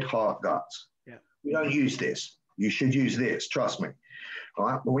 brains: head, heart, guts. Yeah. We don't use this. You should use this, trust me. All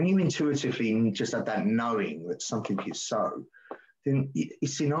right? But when you intuitively just have that knowing that something is so, then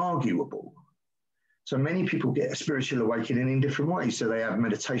it's inarguable. So many people get a spiritual awakening in different ways. So they have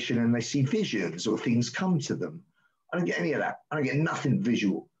meditation and they see visions or things come to them. I don't get any of that. I don't get nothing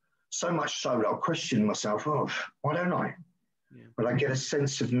visual. So much so that I'll question myself, why don't I? Yeah. But I get a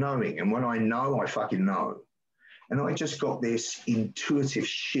sense of knowing. And when I know, I fucking know. And I just got this intuitive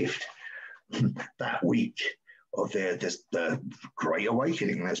shift that week of the Great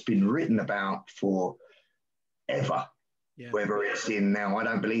Awakening that's been written about forever. Yeah. Whether it's in now, I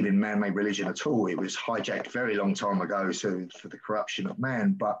don't believe in man-made religion at all. It was hijacked a very long time ago for the corruption of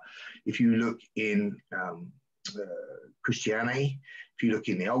man. But if you look in Christianity, if you look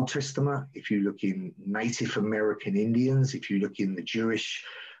in the Old Testament, if you look in Native American Indians, if you look in the Jewish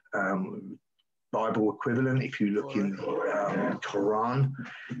Bible equivalent, if you look in the Quran,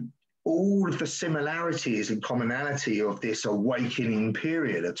 all of the similarities and commonality of this awakening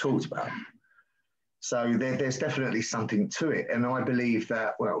period are talked about. So there's definitely something to it. And I believe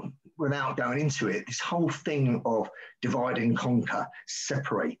that, well, without going into it, this whole thing of divide and conquer,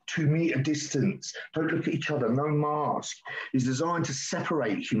 separate, 2 meter distance, don't look at each other, no mask, is designed to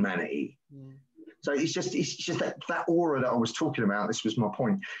separate humanity. Mm. So it's just that aura that I was talking about. This was my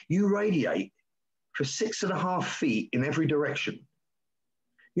point. You radiate for 6.5 feet in every direction.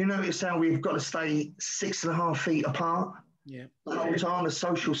 You notice how we've got to stay 6.5 feet apart? Yeah. The whole time, the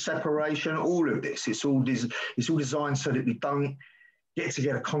social separation, all of this, it's all designed so that we don't get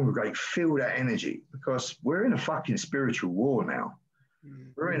together, congregate, feel that energy, because we're in a fucking spiritual war now. Mm.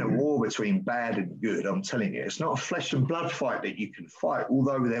 We're in a war between bad and good, I'm telling you. It's not a flesh and blood fight that you can fight,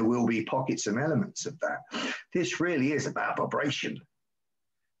 although there will be pockets and elements of that. This really is about vibration.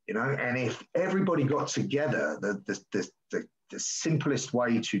 You know, and if everybody got together, the simplest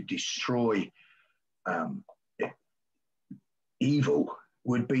way to destroy evil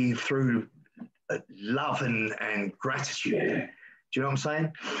would be through love and gratitude. Yeah. Do you know what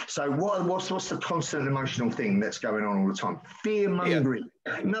I'm saying? So what's the constant emotional thing that's going on all the time? Fear-mongering.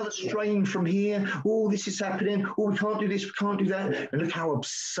 Yeah. Another strain from here. Oh, this is happening. Oh, we can't do this. We can't do that. And look how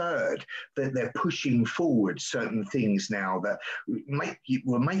absurd that they're pushing forward certain things now that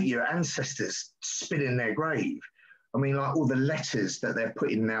will make your ancestors spit in their grave. I mean, like all the letters that they're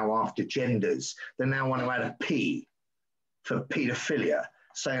putting now after genders. They now want to add a P for paedophilia,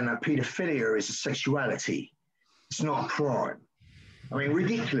 saying that paedophilia is a sexuality. It's not a crime. I mean,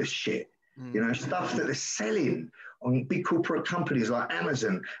 ridiculous shit. You know, stuff that they're selling on big corporate companies like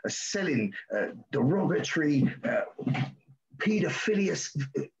Amazon are selling derogatory paedophilia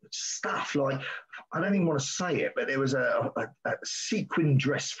stuff. Like, I don't even want to say it, but there was a sequin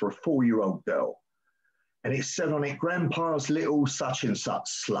dress for a 4-year-old girl. And it said on it, "Grandpa's little such and such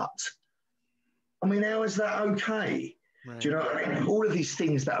slut." I mean, how is that okay? Right. Do you know what I mean? All of these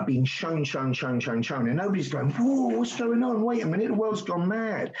things that are being shown, and nobody's going, "Whoa, what's going on? Wait a minute, the world's gone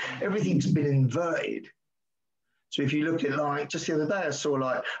mad." Everything's been inverted. So if you look at, like, just the other day, I saw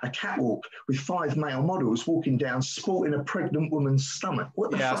like a catwalk with 5 male models walking down, sporting a pregnant woman's stomach.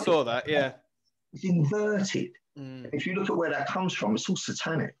 What the fuck? I saw that, yeah. It's inverted. If you look at where that comes from, it's all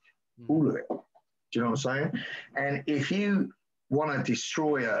satanic, all of it. Do you know what I'm saying? And if you want to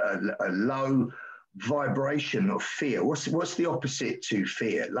destroy a low vibration of fear, what's the opposite to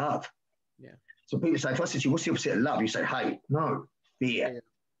fear? Love. Yeah. So people say, if I said to you, what's the opposite of love? You say, hate. No, fear. Yeah.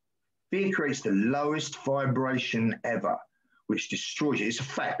 Fear creates the lowest vibration ever, which destroys you. It's a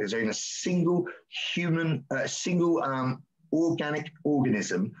fact. There's only a single organic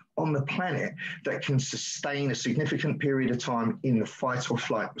organism on the planet that can sustain a significant period of time in the fight or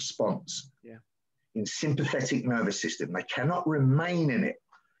flight response. Yeah. In sympathetic nervous system. They cannot remain in it.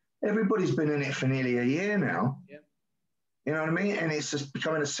 Everybody's been in it for nearly a year now. Yeah. You know what I mean? And it's just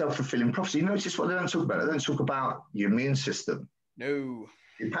becoming a self-fulfilling prophecy. You notice what they don't talk about? They don't talk about your immune system. No.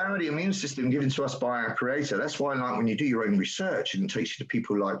 The power of the immune system given to us by our creator. That's why, like, when you do your own research and it takes you to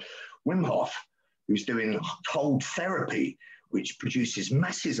people like Wim Hof, who's doing cold therapy, which produces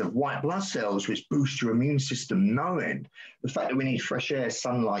masses of white blood cells, which boost your immune system no end. The fact that we need fresh air,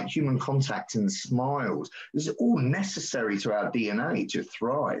 sunlight, human contact, and smiles, this is all necessary to our DNA to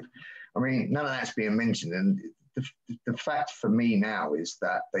thrive. I mean, none of that's being mentioned. And the fact for me now is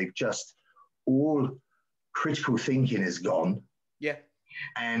that they've just, all critical thinking is gone. Yeah.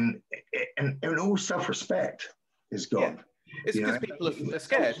 And all self-respect is gone. Yeah. It's because people are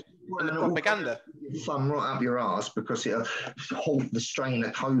scared. And the propaganda. Thumb right up your ass because it'll halt the strain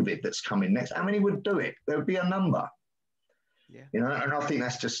of COVID that's coming next. How many would do it? There would be a number. Yeah. You know, and I think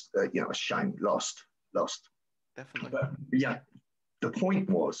that's just a shame. Lost. Definitely. But yeah, the point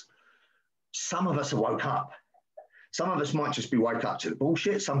was, some of us have woke up. Some of us might just be woke up to the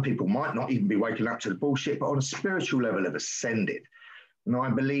bullshit. Some people might not even be waking up to the bullshit, but on a spiritual level have ascended. And I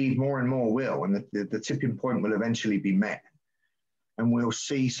believe more and more will, and the tipping point will eventually be met. And we'll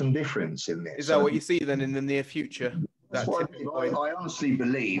see some difference in this. Is that what you see then in the near future? That's why I honestly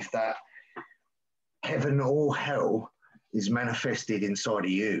believe that heaven or hell is manifested inside of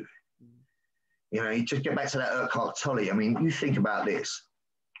you. You know, you just get back to that Urquhart Tolle. I mean, you think about this.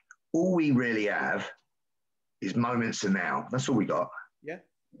 All we really have is moments of now. That's all we got. Yeah.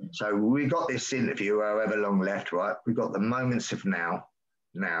 So we got this interview, however long left, right? We've got the moments of now,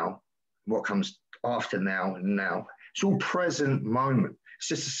 what comes after now and now. It's all present moment. It's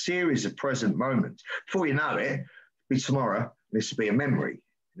just a series of present moments. Before you know it, it'll be tomorrow, this will be a memory,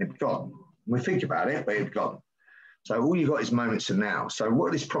 and it's gone. We think about it, but it's gone. So all you got is moments of now. So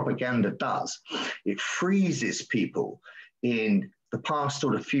what this propaganda does, it freezes people in the past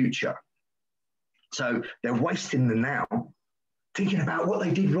or the future. So they're wasting the now, thinking about what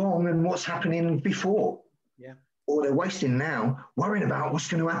they did wrong and what's happening before. Yeah. Or they're wasting now, worrying about what's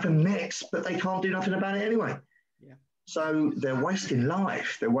going to happen next, but they can't do nothing about it anyway. Yeah. So they're wasting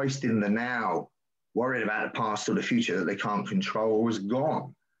life. They're wasting the now, worrying about the past or the future that they can't control or is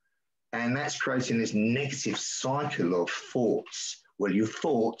gone. And that's creating this negative cycle of thoughts. Well, your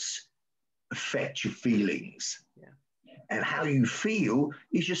thoughts affect your feelings. Yeah. And how you feel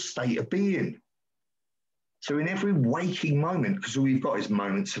is your state of being. So in every waking moment, because all you've got is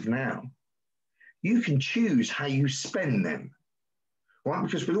moments of now, you can choose how you spend them, right?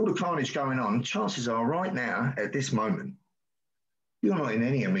 Because with all the carnage going on, chances are right now, at this moment, you're not in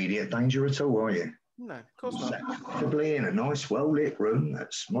any immediate danger at all, are you? No, of course not. Probably in a nice, well-lit room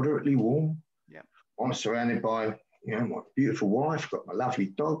that's moderately warm. Yeah. I'm surrounded by, my beautiful wife, got my lovely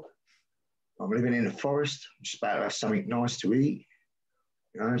dog. I'm living in the forest. I'm just about to have something nice to eat.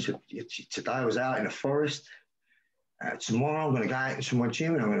 Today I was out in the forest. Tomorrow I'm going to go out into my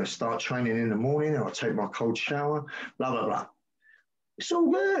gym and I'm going to start training in the morning. I'll take my cold shower, blah, blah, blah. It's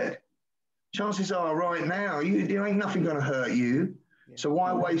all good. Chances are right now, you ain't nothing going to hurt you. Yeah. So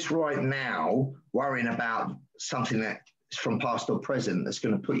why waste right now worrying about something that's from past or present that's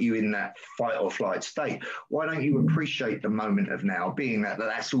going to put you in that fight or flight state? Why don't you appreciate the moment of now, being that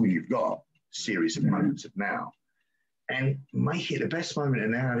that's all you've got, series of moments of now, and make it the best moment of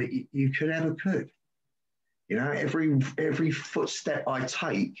now that you could. Every footstep I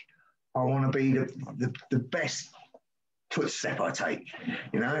take, I want to be the best footstep I take.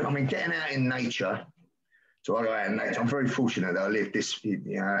 Getting out in nature. So I go out in nature. I'm very fortunate that I live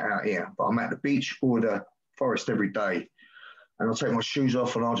out here, but I'm at the beach or the forest every day. And I'll take my shoes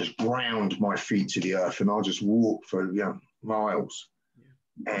off and I'll just ground my feet to the earth and I'll just walk for miles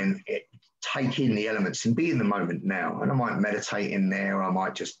and take in the elements and be in the moment now. And I might meditate in there. I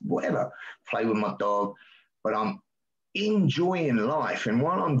might just play with my dog, but I'm enjoying life. And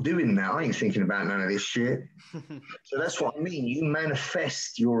while I'm doing that, I ain't thinking about none of this shit. So that's what I mean. You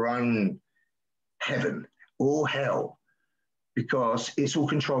manifest your own heaven or hell because it's all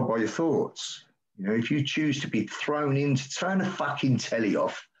controlled by your thoughts. If you choose to be thrown into, turn the fucking telly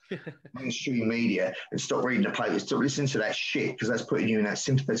off, mainstream media, and stop reading the papers, stop listening to that shit, because that's putting you in that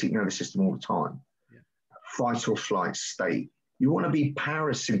sympathetic nervous system all the time. fight or flight state. You want to be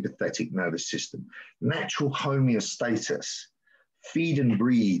parasympathetic nervous system, natural homeostasis, feed and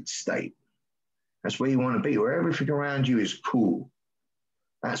breed state. That's where you want to be, where everything around you is cool.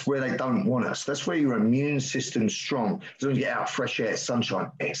 That's where they don't want us. That's where your immune system's strong. As long as you get out, fresh air,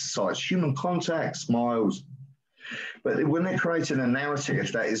 sunshine, exercise, human contact, smiles. But when they're creating a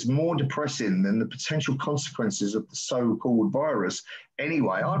narrative that is more depressing than the potential consequences of the so-called virus,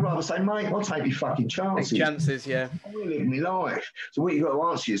 anyway, I'd rather say, mate, I'll take your fucking chances. Take chances, yeah. I'm going to live my life. So what you've got to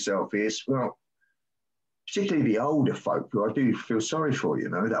answer yourself is, well, particularly the older folk who I do feel sorry for, you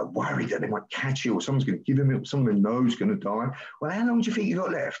know, that are worried that they might catch you or someone's going to give them it, someone they know is going to die. Well, how long do you think you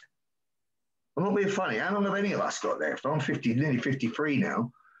got left? I'm not being funny. How long have any of us got left? I'm 50, nearly 53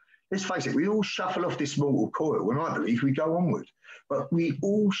 now. Let's face it, we all shuffle off this mortal coil. When I believe we go onward, but we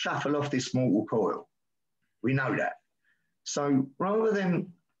all shuffle off this mortal coil. We know that. So rather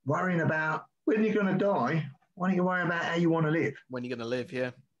than worrying about when you're going to die, why don't you worry about how you want to live? When you're going to live,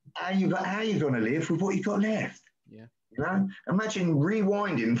 yeah. How you're going to live with what you got left. Yeah. You know, imagine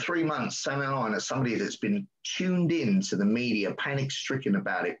rewinding 3 months, saying a line at somebody that's been tuned in to the media, panic-stricken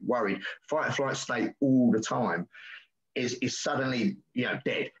about it, worried, fight or flight state all the time. Is suddenly, you know,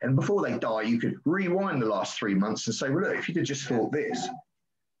 dead. And before they die, you could rewind the last 3 months and say, well, look, if you'd have just thought this,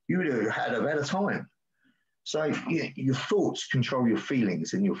 you would have had a better time. So your thoughts control your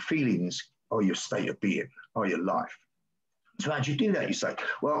feelings, and your feelings are your state of being, are your life. So how do you do that? You say,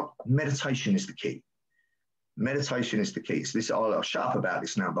 well, meditation is the key. Meditation is the key. So this, I'll shut up about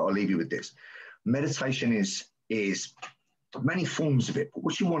this now, but I'll leave you with this. Meditation is many forms of it. But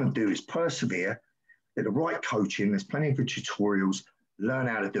what you want to do is persevere, get the right coaching. There's plenty of good tutorials. Learn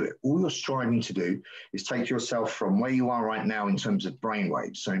how to do it. All you're striving to do is take yourself from where you are right now in terms of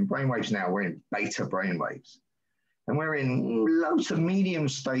brainwaves. So in brainwaves now, we're in beta brainwaves. And we're in low to medium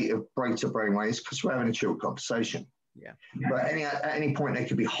state of beta brainwaves because we're having a chill conversation. Yeah. But at any point, there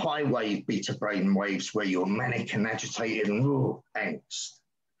could be high wave beta brainwaves where you're manic and agitated and angst.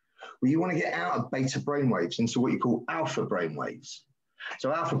 Well, you want to get out of beta brainwaves into what you call alpha brainwaves.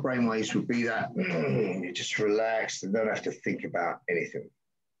 So alpha brainwaves would be that you're just relaxed and don't have to think about anything.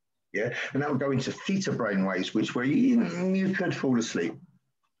 Yeah. And that would go into theta brainwaves, which where you could fall asleep.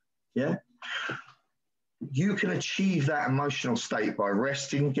 Yeah. You can achieve that emotional state by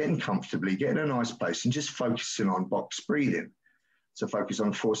resting, getting comfortably, getting a nice place, and just focusing on box breathing. So focus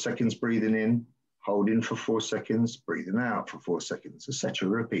on 4 seconds breathing in, hold in for 4 seconds, breathing out for 4 seconds, etc.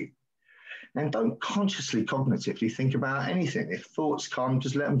 Repeat. And don't consciously, cognitively think about anything. If thoughts come,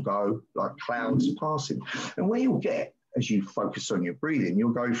 just let them go like clouds passing. And where you'll get, as you focus on your breathing,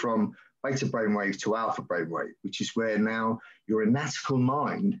 you'll go from beta brainwave to alpha brainwave, which is where now your anatomical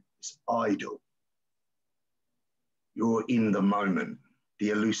mind is idle. You're in the moment, the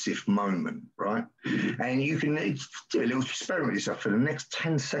elusive moment, right? And you can do a little experiment with yourself for the next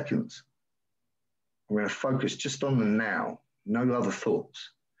 10 seconds. I'm going to focus just on the now, no other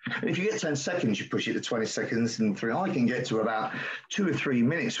thoughts. And if you get 10 seconds, you push it to 20 seconds and 3. I can get to about 2 or 3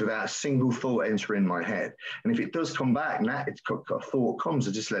 minutes without a single thought entering my head. And if it does come back, and that thought comes,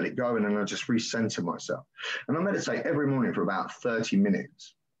 I just let it go and then I just recenter myself. And I meditate every morning for about 30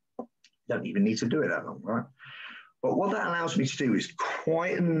 minutes. Don't even need to do it that long, right? But what that allows me to do is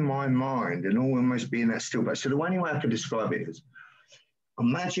quieten my mind and almost be in that still place. So the only way I can describe it is,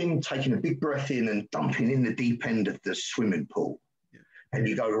 imagine taking a big breath in and dumping in the deep end of the swimming pool. Yeah. And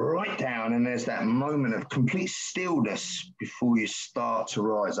you go right down and there's that moment of complete stillness before you start to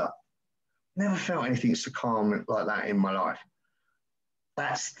rise up. Never felt anything so calm like that in my life.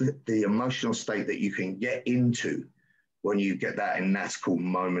 That's the emotional state that you can get into when you get that anatomical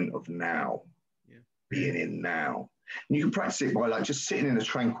moment of now. Being in now. And you can practice it by like just sitting in a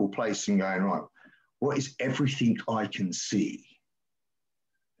tranquil place and going, right, what is everything I can see?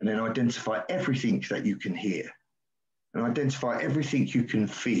 And then identify everything that you can hear and identify everything you can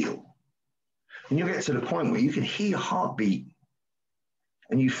feel. And you'll get to the point where you can hear your heartbeat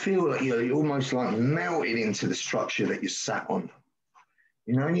and you feel like you're almost like melted into the structure that you sat on.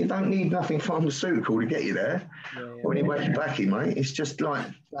 You know, and you don't need nothing pharmaceutical to get you there. When you wake back in, mate, it's just like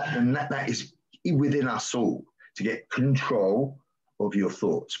that, and that is within us all to get control of your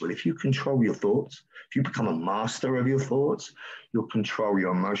thoughts. Well, if you control your thoughts, if you become a master of your thoughts, you'll control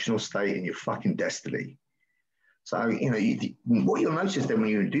your emotional state and your fucking destiny. So, you know, what you'll notice then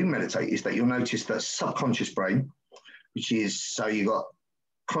when you do meditate is that you'll notice that subconscious brain, which is, so you've got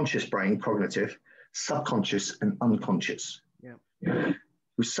conscious brain, cognitive, subconscious and unconscious. Yeah.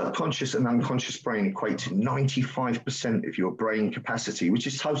 With subconscious and unconscious brain equate to 95% of your brain capacity, which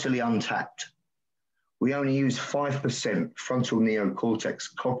is totally untapped. We only use 5% frontal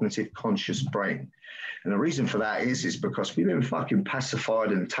neocortex, cognitive conscious brain. And the reason for that is because we've been fucking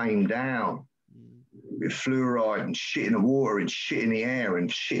pacified and tamed down with fluoride and shit in the water and shit in the air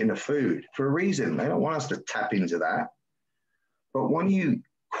and shit in the food for a reason. They don't want us to tap into that. But when you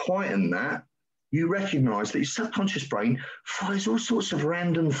quieten that, you recognize that your subconscious brain fires all sorts of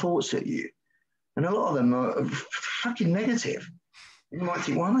random thoughts at you. And a lot of them are fucking negative. You might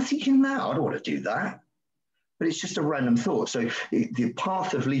think, why am I thinking that? I don't want to do that. But it's just a random thought. So the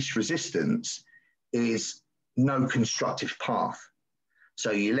path of least resistance is no constructive path.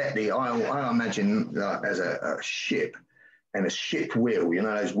 So you let I imagine as a ship, and a ship wheel, you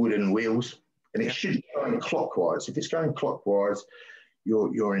know, those wooden wheels, and it should be going clockwise. If it's going clockwise,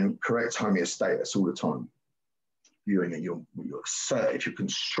 you're in correct homeostasis all the time. You're assertive, you're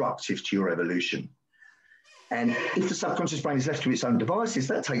constructive to your evolution. And if the subconscious brain is left to its own devices,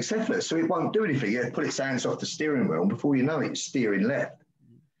 that takes effort. So it won't do anything. You put its hands off the steering wheel, and before you know it, it's steering left.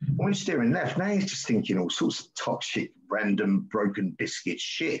 And when you're steering left, now you're just thinking all sorts of toxic, random, broken biscuit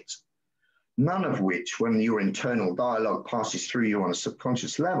shit. None of which, when your internal dialogue passes through you on a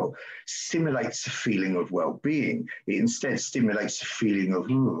subconscious level, stimulates a feeling of well-being. It instead stimulates a feeling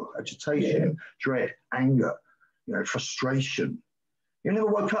of agitation, dread, anger, frustration. You never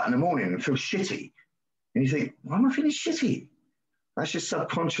woke up in the morning and feel shitty. And you think, why am I feeling shitty? That's your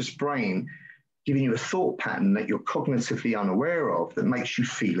subconscious brain giving you a thought pattern that you're cognitively unaware of that makes you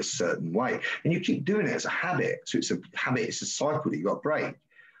feel a certain way. And you keep doing it as a habit. So it's a habit, it's a cycle that you've got to break.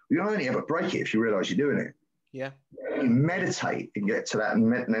 You only ever break it if you realize you're doing it. Yeah. You meditate and get to that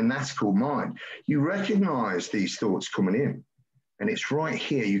nanatical mind. You recognize these thoughts coming in. And it's right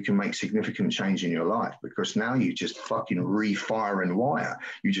here you can make significant change in your life, because now you just fucking refire and wire.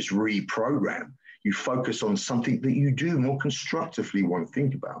 You just reprogram. You focus on something that you do more constructively want to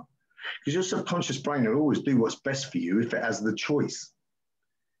think about. Because your subconscious brain will always do what's best for you if it has the choice.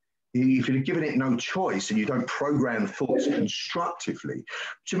 If you're giving it no choice and you don't program thoughts constructively,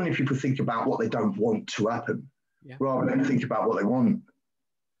 too many people think about what they don't want to happen rather than think about what they want.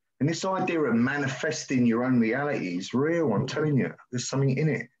 And this idea of manifesting your own reality is real, I'm telling you. There's something in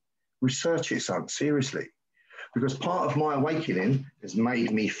it. Research it, son, seriously. Because part of my awakening has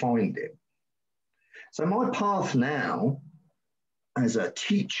made me find it. So my path now as a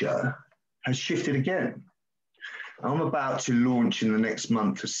teacher has shifted again. I'm about to launch in the next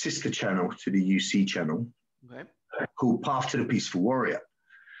month a sister channel to the UC channel called Path to the Peaceful Warrior.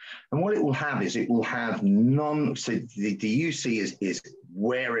 And what it will have is it will have so the UC is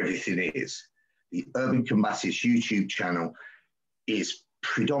where everything is. The Urban Combatives YouTube channel is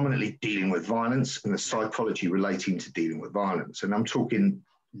predominantly dealing with violence and the psychology relating to dealing with violence. And I'm talking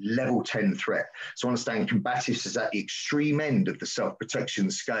level 10 threat. So understand combatives is at the extreme end of the self-protection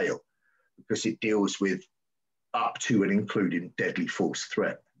scale, because it deals with up to and including deadly force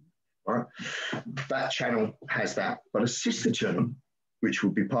threat. Right? That channel has that. But a sister channel, which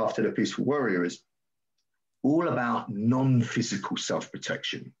will be Path to the Peaceful Warrior, is all about non-physical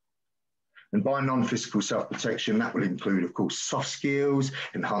self-protection. And by non-physical self-protection, that will include, of course, soft skills,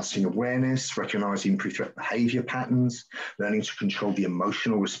 enhancing awareness, recognizing pre-threat behavior patterns, learning to control the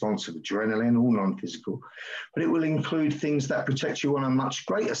emotional response of adrenaline, all non-physical. But it will include things that protect you on a much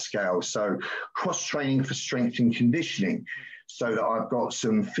greater scale. So cross-training for strength and conditioning, so that I've got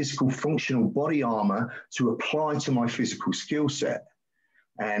some physical functional body armor to apply to my physical skill set.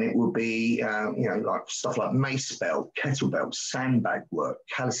 And it will be, like stuff like mace belt, kettlebell, sandbag work,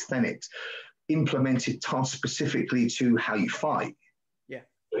 calisthenics, implemented task specifically to how you fight. Yeah.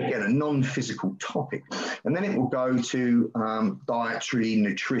 Again, a non-physical topic. And then it will go to dietary,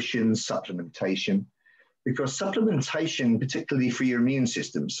 nutrition, supplementation, because supplementation, particularly for your immune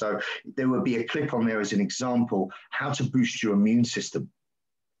system. So there will be a clip on there as an example, how to boost your immune system.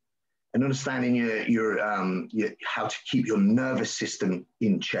 And understanding how to keep your nervous system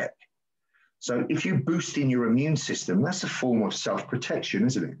in check. So if you're boosting your immune system, that's a form of self-protection,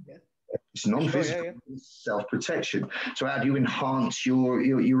 isn't it? Yeah. It's non-physical self-protection. So how do you enhance your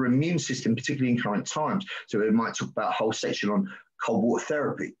immune system, particularly in current times? So it might talk about a whole section on cold water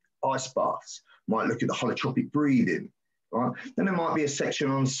therapy, ice baths, might look at the holotropic breathing, right? Then there might be a section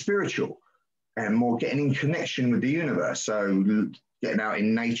on spiritual and more getting in connection with the universe. So getting out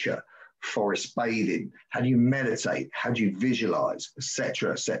in nature, forest bathing, how do you meditate, how do you visualize,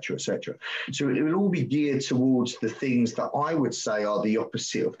 etc., etc., etc. So it will all be geared towards the things that I would say are the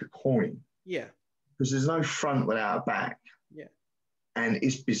opposite of the coin. Yeah. Because there's no front without a back. Yeah. And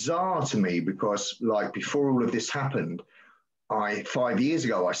it's bizarre to me because, like, before all of this happened, 5 years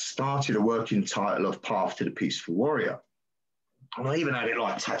ago, I started a working title of Path to the Peaceful Warrior. And I even had it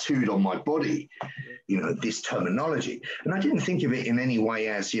like tattooed on my body, this terminology. And I didn't think of it in any way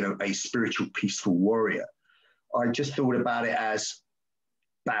as, a spiritual, peaceful warrior. I just thought about it as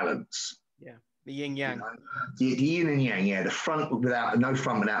balance. Yeah. The yin yang. The yin and yang, yeah. The front without, no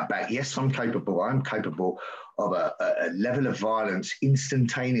front without back. Yes, I'm capable of a level of violence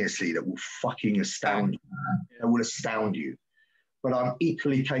instantaneously that will fucking astound you. That will astound you. But I'm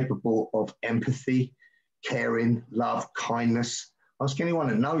equally capable of empathy, caring, love, kindness. Ask anyone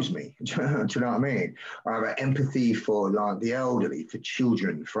that knows me. Do you know what I mean? I have empathy for like the elderly, for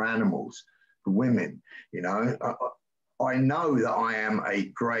children, for animals, for women. I know that I am a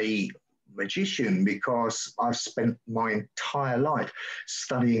great magician because I've spent my entire life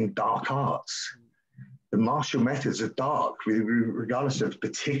studying dark arts. The martial methods are dark, regardless of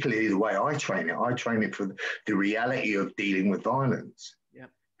particularly the way I train it. I train it for the reality of dealing with violence. Yeah.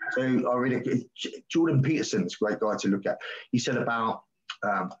 So I really, Jordan Peterson's a great guy to look at. He said about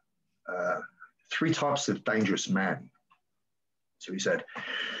 3 types of dangerous man. So he said,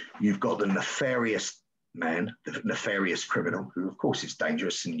 you've got the nefarious man, the nefarious criminal, who of course is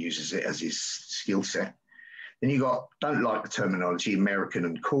dangerous and uses it as his skill set. Then you got, don't like the terminology, American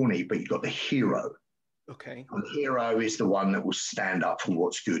and corny, but you've got the hero. Okay. And the hero is the one that will stand up for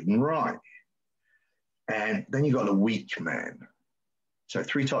what's good and right. And then you got the weak man. So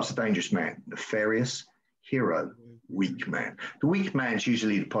 3 types of dangerous man: nefarious, hero, weak man. The weak man's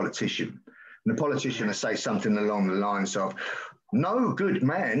usually the politician. And the politician will say something along the lines of, no good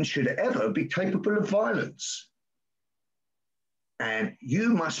man should ever be capable of violence. And you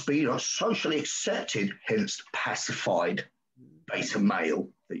must be socially accepted, hence pacified beta male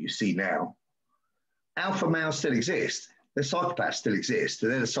that you see now. Alpha males still exist. The psychopaths still exist.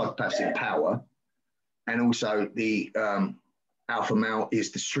 They're the psychopaths in power. And also the alpha male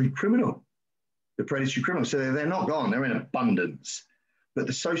is the street criminal, the predatory criminal. So they're not gone. They're in abundance. But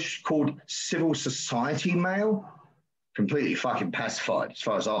the so-called civil society male, completely fucking pacified as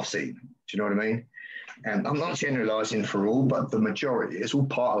far as I've seen. Do you know what I mean? And I'm not generalizing for all, but the majority, it's all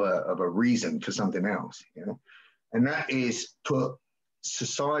part of a reason for something else, And that is put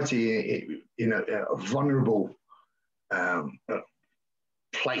society in a vulnerable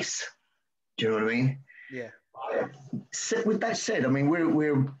place. Do you know what I mean? Yeah. With that said, I mean,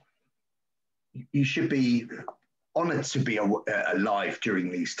 you should be honored to be alive during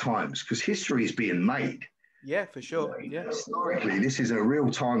these times because history is being made. Yeah, for sure. Yeah. Historically, this is a real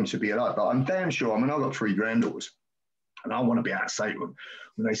time to be alive. But I'm damn sure, I've got 3 granddaughters and I want to be able to say to them,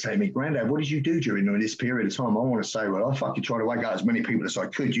 when they say to me, Granddad, what did you do during this period of time? I want to say, well, I fucking tried to wake up as many people as I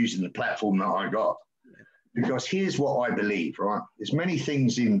could using the platform that I got. Because here's what I believe, right? There's many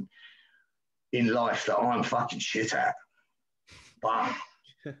things in life that I'm fucking shit at. But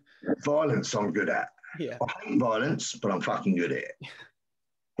violence I'm good at. Yeah. I hate violence, but I'm fucking good at it.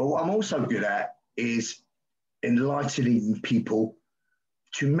 But what I'm also good at is enlightening people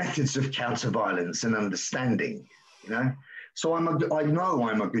to methods of counter-violence and understanding, So I know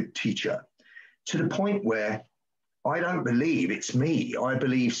I'm a good teacher to the point where I don't believe it's me. I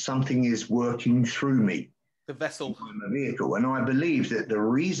believe something is working through me. The vessel. I'm a vehicle. And I believe that the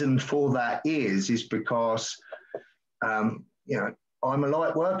reason for that is because, I'm a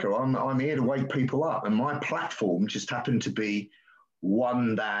light worker. I'm here to wake people up. And my platform just happened to be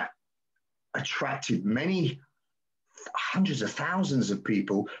one that attracted many hundreds of thousands of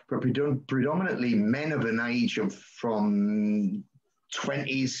people, but predominantly men of an age of from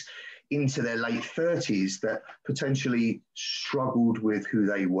 20s into their late 30s that potentially struggled with who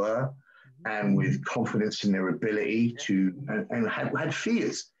they were and with confidence in their ability to, and had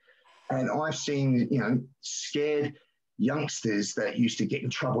fears. And I've seen, scared youngsters that used to get in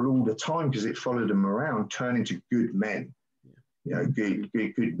trouble all the time because it followed them around turn into good men,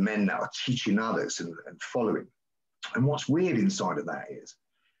 good men that are teaching others and following. And what's weird inside of that is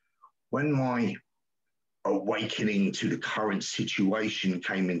when my awakening to the current situation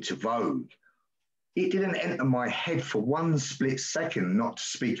came into vogue, it didn't enter my head for one split second not to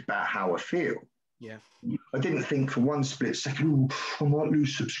speak about how I feel. Yeah. I didn't think for one split second, I might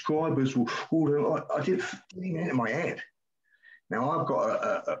lose subscribers. I didn't even enter my head. Now I've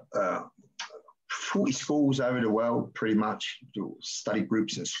got 40 schools over the world, pretty much, study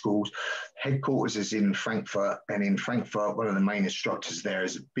groups in schools. Headquarters is in Frankfurt, and in Frankfurt, one of the main instructors there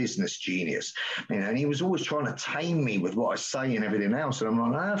is a business genius. And he was always trying to tame me with what I say and everything else. And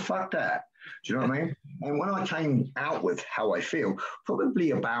I'm like, fuck that. Do you know what I mean? And when I came out with how I feel,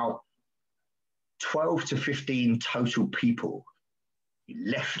 probably about 12 to 15 total people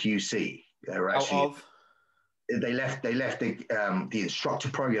left UC. They were actually... They left the instructor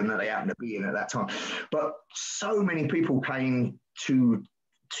program that they happened to be in at that time. But so many people came to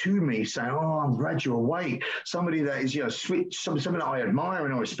me saying, "Oh, I'm glad you're awake." Somebody that is, something that I admire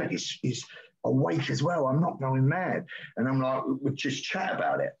and I respect is awake as well. I'm not going mad, and I'm like, we'll just chat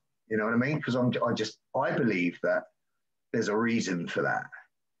about it. You know what I mean? Because I believe that there's a reason for that,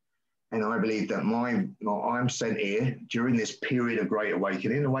 and I believe that I'm sent here during this period of great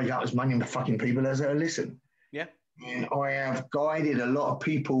awakening to wake up as many fucking people as listen. Yeah. And I have guided a lot of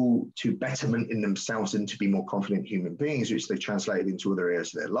people to betterment in themselves and to be more confident human beings, which they translated into other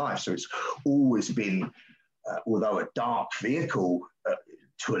areas of their life. So it's always been, although a dark vehicle,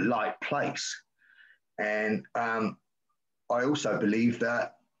 to a light place. And I also believe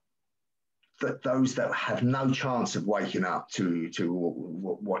that those that have no chance of waking up to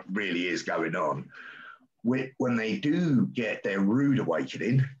what really is going on, when they do get their rude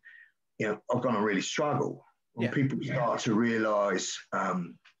awakening, are going to really struggle. When people start to realise, a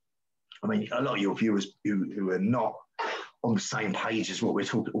lot of your viewers who are not on the same page as what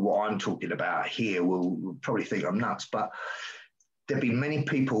I'm talking about here will probably think I'm nuts, but there'll be many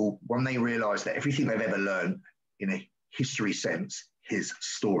people when they realise that everything they've ever learned in a history sense, his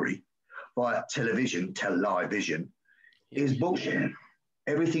story, via television, live vision, is bullshit.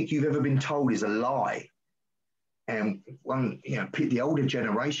 Everything you've ever been told is a lie. And when the older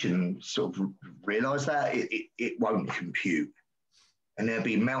generation sort of realise that it won't compute, and there'll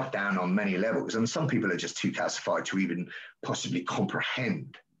be meltdown on many levels. And some people are just too calcified to even possibly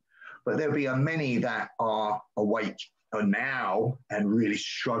comprehend. But there'll be many that are awake now and really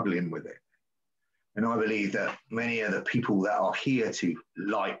struggling with it. And I believe that many of the people that are here to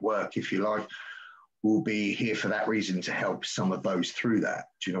light work, if you like, will be here for that reason, to help some of those through that.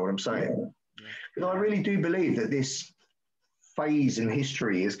 Do you know what I'm saying? Because I really do believe that this phase in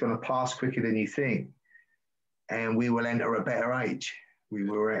history is going to pass quicker than you think. And we will enter a better age. We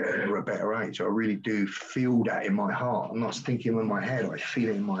will enter a better age. I really do feel that in my heart. I'm not thinking in my head. I feel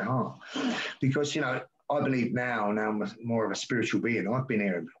it in my heart. Because, I believe now I'm more of a spiritual being. I've been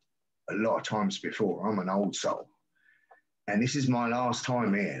here a lot of times before. I'm an old soul. And this is my last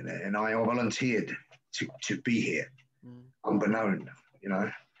time here. And I volunteered to be here, unbeknown,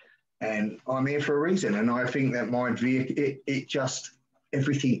 And I'm here for a reason. And I think that my vehicle, it just,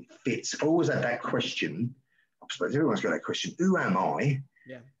 everything fits. I always had that question. I suppose everyone's got that question. Who am I?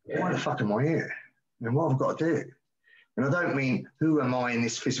 Yeah. Why the fuck am I here? And what have I got to do? And I don't mean who am I in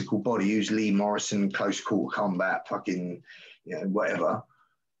this physical body, who's Lee Morrison, close quarter combat, fucking, whatever.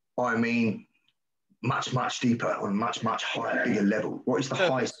 I mean, much, much deeper, on a much, much higher, bigger level. What's the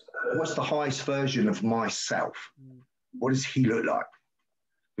highest version of myself? What does he look like?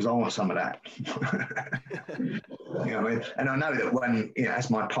 Because I want some of that. What I mean? And I know that when, as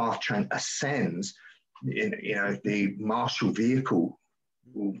my path ascends, the martial vehicle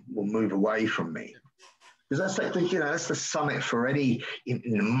will move away from me. Because that's the summit for any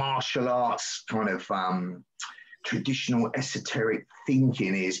in the martial arts kind of traditional esoteric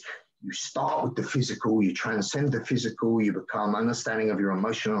thinking is you start with the physical, you transcend the physical, you become understanding of your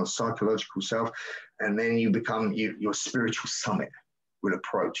emotional and psychological self, and then you become your spiritual summit will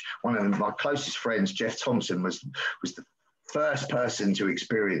approach. One of my closest friends, Jeff Thompson, was the first person to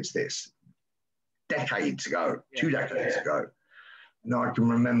experience this decades ago, 2 decades ago. And I can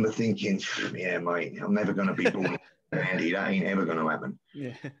remember thinking, yeah, mate, I'm never going to be born Andy. That ain't ever going to happen.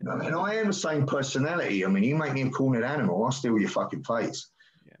 Yeah. And I am the same personality. I mean, you make me a cornered animal, I'll steal your fucking face.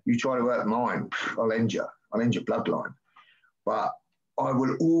 Yeah. You try to hurt mine, I'll end you. I'll end your bloodline. But I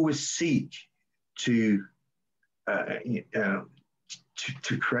will always seek to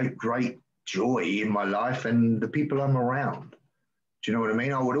create great joy in my life and the people I'm around. Do you know what I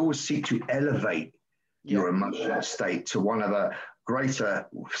mean? I would always seek to elevate your emotional state to one of a greater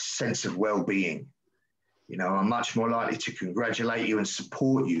sense of well-being. I'm much more likely to congratulate you and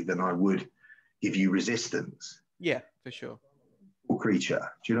support you than I would give you resistance. Yeah, for sure. Creature.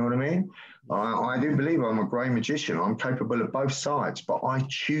 Do you know what I mean? I do believe I'm a great magician. I'm capable of both sides, but I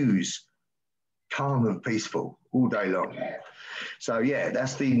choose calm and peaceful all day long. So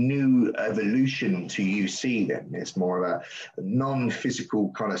that's the new evolution to UC then. It's more of a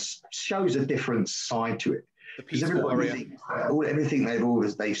non-physical kind of shows a different side to it. Because everything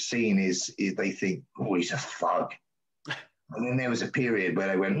they've seen is they think, oh, he's a thug. And then there was a period where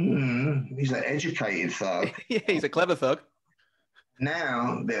they went, he's an educated thug. Yeah, he's a clever thug.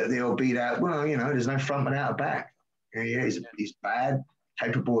 Now they'll be that, well, there's no front without a back. Yeah, he's bad,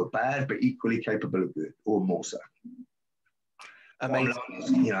 capable of bad, but equally capable of good, or more so.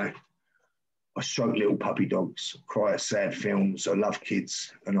 Amazing. I stroke little puppy dogs, cry at sad films, I love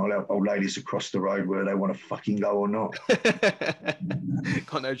kids, and I'll help old ladies across the road whether they want to fucking go or not.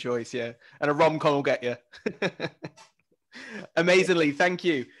 Got no choice, yeah. And a rom-com will get you. Amazingly, thank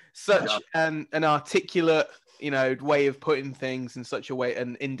you. Such an articulate, way of putting things, in such a way,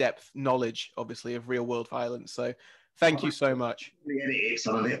 an in-depth knowledge, obviously, of real world violence. So thank you so much. Edit it,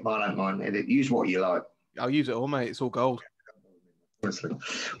 son of it, I don't mind. Edit. Use what you like. I'll use it all, mate. It's all gold. Honestly.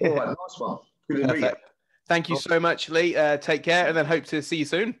 All right, nice one. Good to meet you. Thank you so much, Lee. Take care, and then hope to see you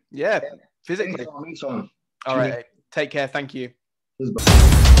soon. Yeah, physically. Anytime. All right. Take care. Thank you.